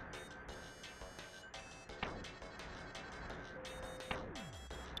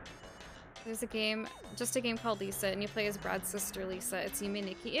 There's a game, just a game called Lisa, and you play as Brad's sister, Lisa. It's Yume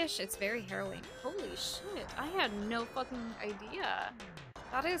Nikki-ish. It's very harrowing. Holy shit, I had no fucking idea.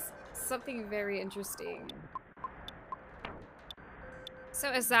 That is something very interesting. So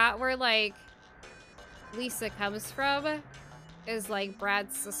is that where, like, Lisa comes from? Is, like,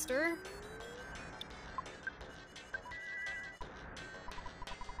 Brad's sister?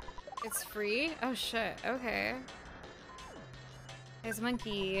 It's free? Oh shit, okay. There's a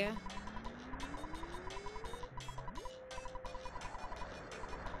monkey.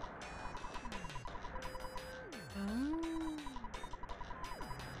 Oh.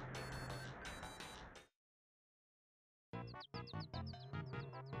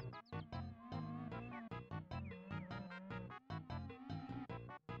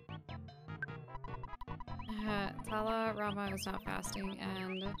 Tala Rama is not fasting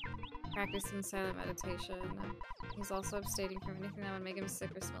and practicing silent meditation. He's also abstaining from anything that would make him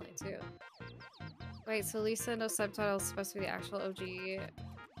sick or smelly too. Wait, so Lisa, no subtitles, supposed to be the actual OG,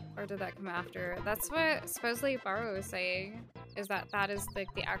 or did that come after? That's what supposedly Baro was saying, is that that is the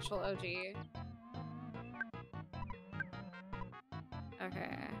actual OG.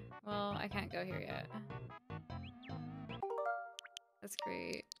 Okay, well, I can't go here yet. That's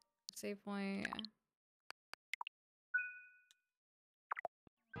great. Save point.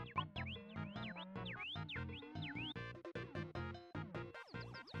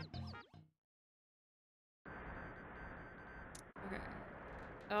 Okay.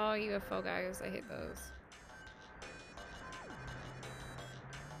 Oh, UFO guys, I hate those.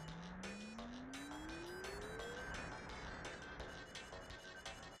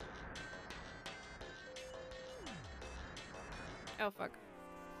 Oh, fuck.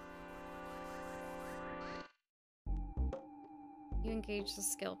 You engage the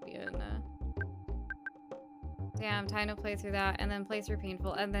Scorpion. Damn, time to play through that, and then play through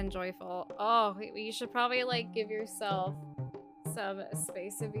Painful, and then Joyful. Oh, you should probably, like, give yourself some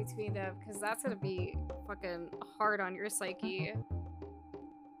space in between them, because that's gonna be fucking hard on your psyche.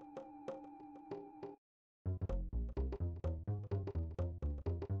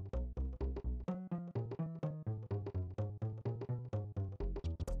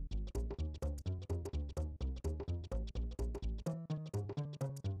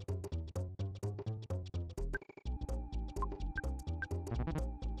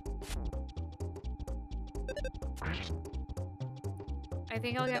 I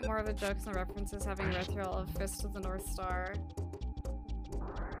think I'll get more of the jokes and references having read through all of Fist of the North Star.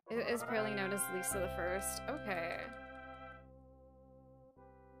 It is apparently known as Lisa the First. Okay.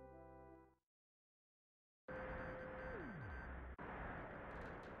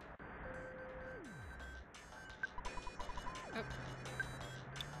 Oh.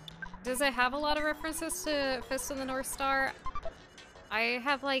 Does it have a lot of references to Fist of the North Star? I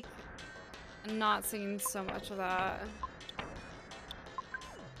have, like, not seen so much of that.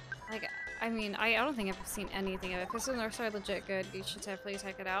 Like, I mean, I don't think I've seen anything of it. Fist of the North Star legit good. You should definitely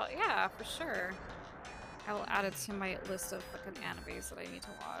check it out. Yeah, for sure. I will add it to my list of fucking animes that I need to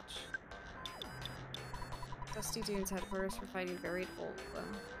watch. Dusty Dune's headquarters for fighting buried wolves.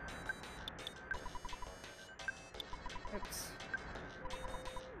 Oops.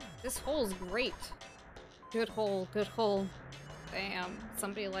 This hole's great. Good hole, good hole. Damn,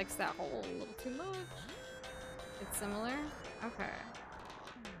 somebody likes that hole a little too much. It's similar? Okay.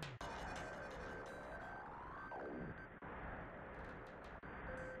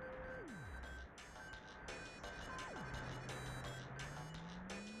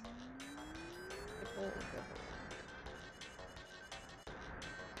 Good hole, good hole.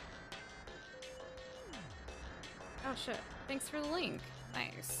 Oh shit. Thanks for the link.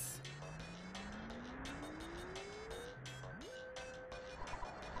 Nice.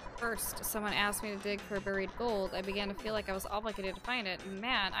 First, someone asked me to dig for buried gold. I began to feel like I was obligated to find it.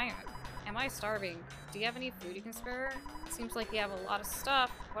 Man, am I starving? Do you have any food you can spare? Seems like you have a lot of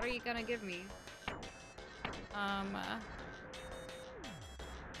stuff. What are you gonna give me?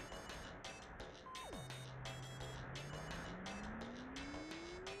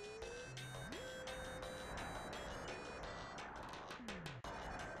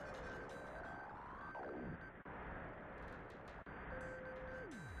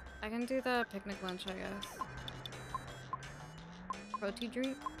 I can do the picnic lunch, I guess. Protein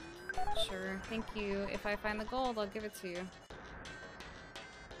drink? Sure, thank you. If I find the gold, I'll give it to you.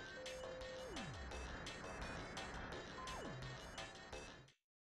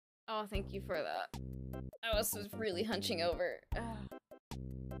 Oh, thank you for that. I was really hunching over.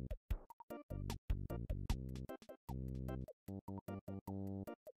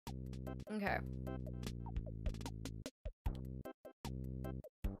 Okay.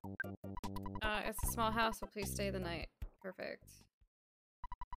 It's a small house, but please stay the night. Perfect.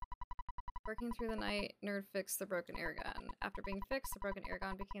 Working through the night, nerd fixed the broken air gun. After being fixed, the broken air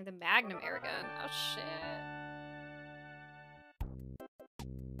gun became the Magnum air gun. Oh shit.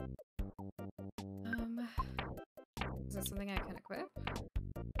 Is this something I can equip?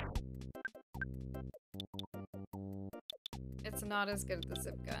 It's not as good as the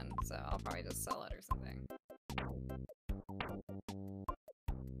zip gun, so I'll probably just sell it or something.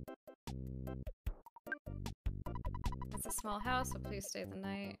 It's a small house, but please stay the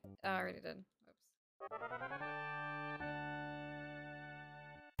night. Oh, I already did.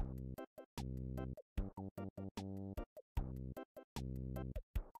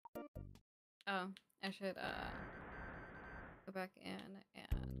 Oops. Oh, I should go back in and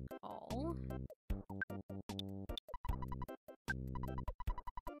call.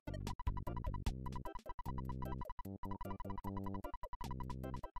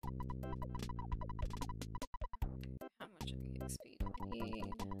 How much XP do I need?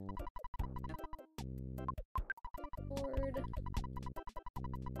 Board.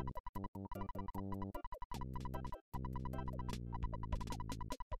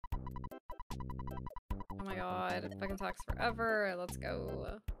 Oh my god, it fucking talks forever. Let's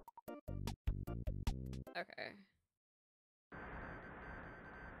go. Okay.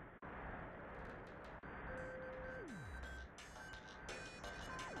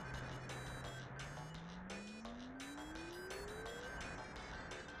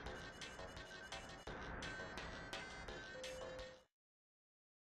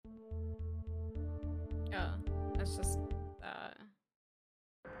 Oh, that's just,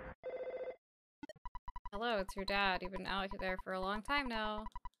 hello, it's your dad. You've been out there for a long time now.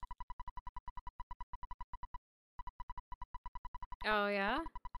 Oh, yeah?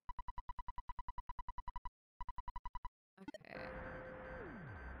 Okay.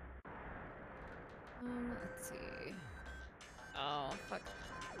 Let's see. Oh, fuck.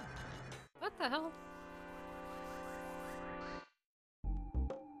 What the hell?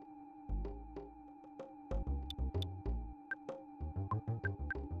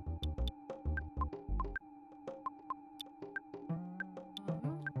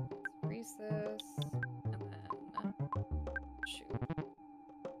 Let's freeze this, and then shoot.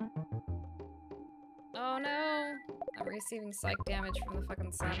 Oh no! I'm receiving psych damage from the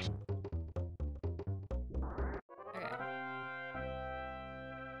fucking sun. Okay.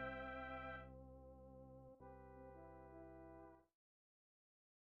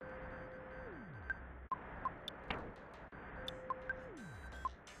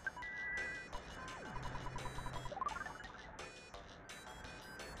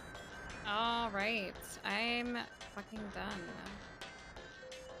 Alright, I'm fucking done.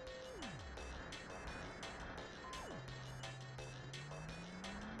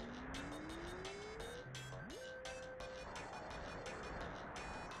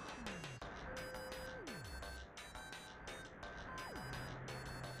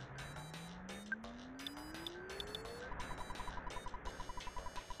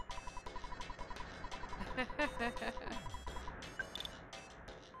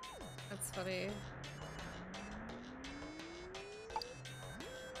 That's funny.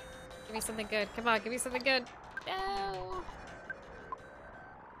 Give me something good. Come on, give me something good. No!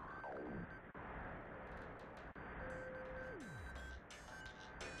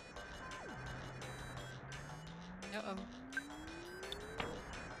 Uh-oh.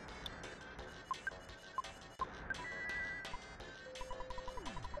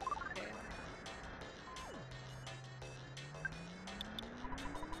 Okay.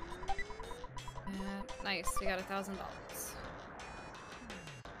 Nice, we got $1,000.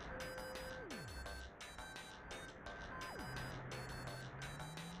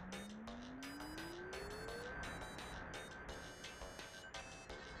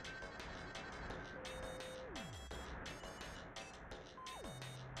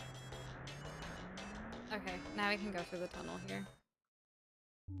 Okay, now we can go through the tunnel here.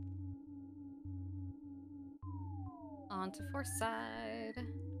 On to Force Side.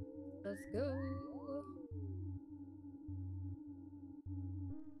 Let's go.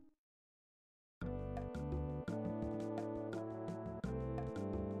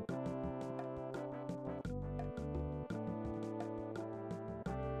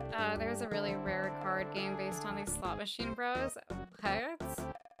 There's a really rare card game based on these slot machine bros. What?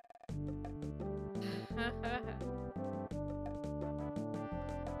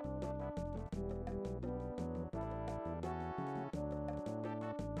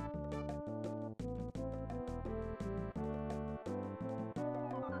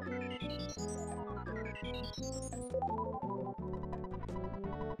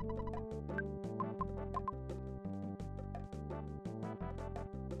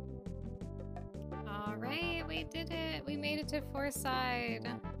 Alright, we did it. We made it to Forsyth.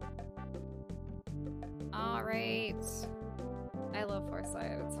 Alright. I love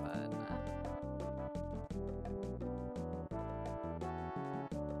Forsyth, it's fun.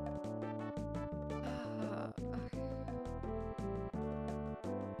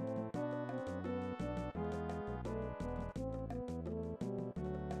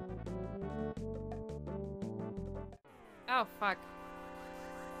 Oh, fuck.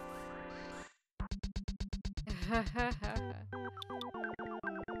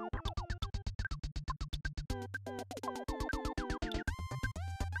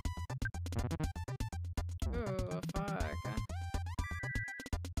 Ooh, fuck.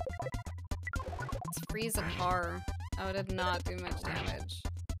 Let's freeze a car. Oh, it did not do much damage.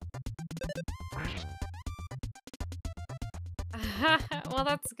 Well,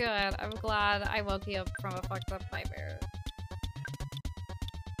 that's good. I'm glad I woke you up from a fucked up nightmare.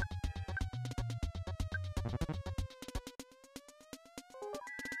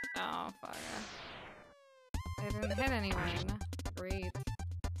 Oh, fuck. I didn't hit anyone. Great.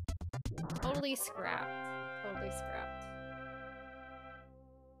 Totally scrapped. Totally scrapped.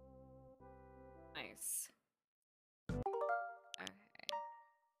 Nice. Okay.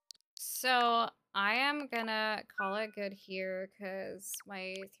 So, I am gonna call it good here because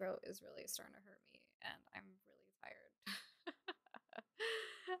my throat is really starting to hurt me and I'm really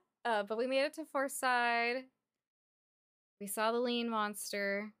tired. But we made it to Forsyth. We saw the lean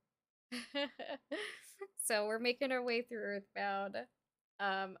monster. So we're making our way through Earthbound.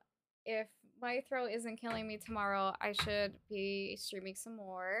 If my throat isn't killing me tomorrow, I should be streaming some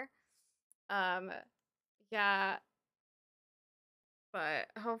more. Yeah. But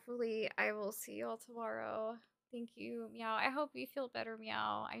hopefully I will see y'all tomorrow. Thank you, Meow. I hope you feel better,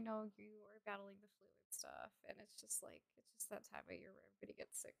 Meow. I know you are battling the flu and stuff, and it's just that time of year where everybody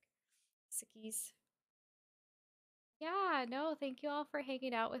gets sick. Sickies. Yeah, no, thank you all for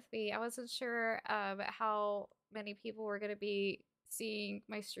hanging out with me. I wasn't sure how many people were gonna be seeing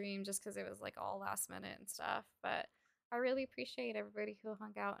my stream just because it was like all last minute and stuff, but I really appreciate everybody who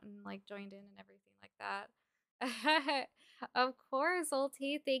hung out and like joined in and everything like that. Of course,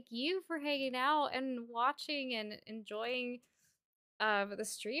 Ulti, thank you for hanging out and watching and enjoying the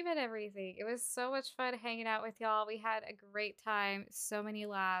stream and everything. It was so much fun hanging out with y'all. We had a great time, so many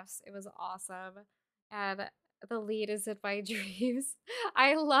laughs. It was awesome. And the lead is in my dreams.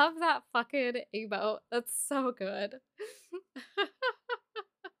 I love that fucking emote. That's so good.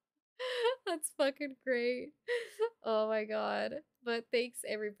 That's fucking great. Oh my god. But thanks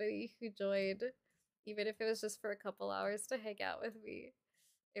everybody who joined, even if it was just for a couple hours to hang out with me.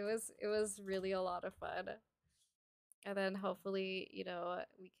 It was really a lot of fun. And then hopefully, you know,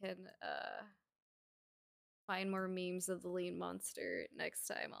 we can find more memes of the lean monster next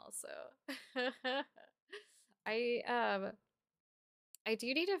time also. I I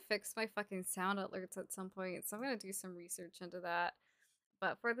do need to fix my fucking sound alerts at some point, so I'm gonna do some research into that.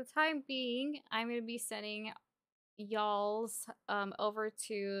 But for the time being, I'm gonna be sending y'all's over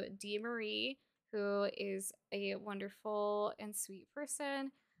to D Marie, who is a wonderful and sweet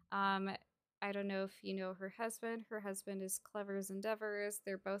person. I don't know if you know her husband. Her husband is Clever as Endeavors.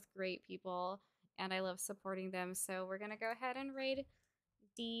 They're both great people, and I love supporting them. So we're gonna go ahead and raid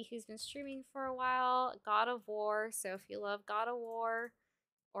D, who's been streaming for a while, God of War. So if you love God of War,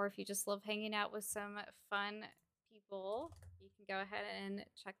 or if you just love hanging out with some fun people, you can go ahead and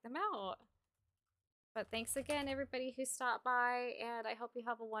check them out. But thanks again, everybody who stopped by, and I hope you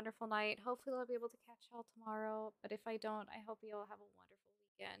have a wonderful night. Hopefully, I'll be able to catch y'all tomorrow. But if I don't, I hope you all have a wonderful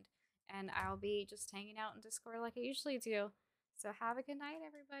weekend. And I'll be just hanging out in Discord like I usually do. So have a good night,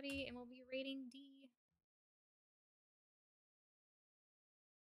 everybody, and we'll be rating D.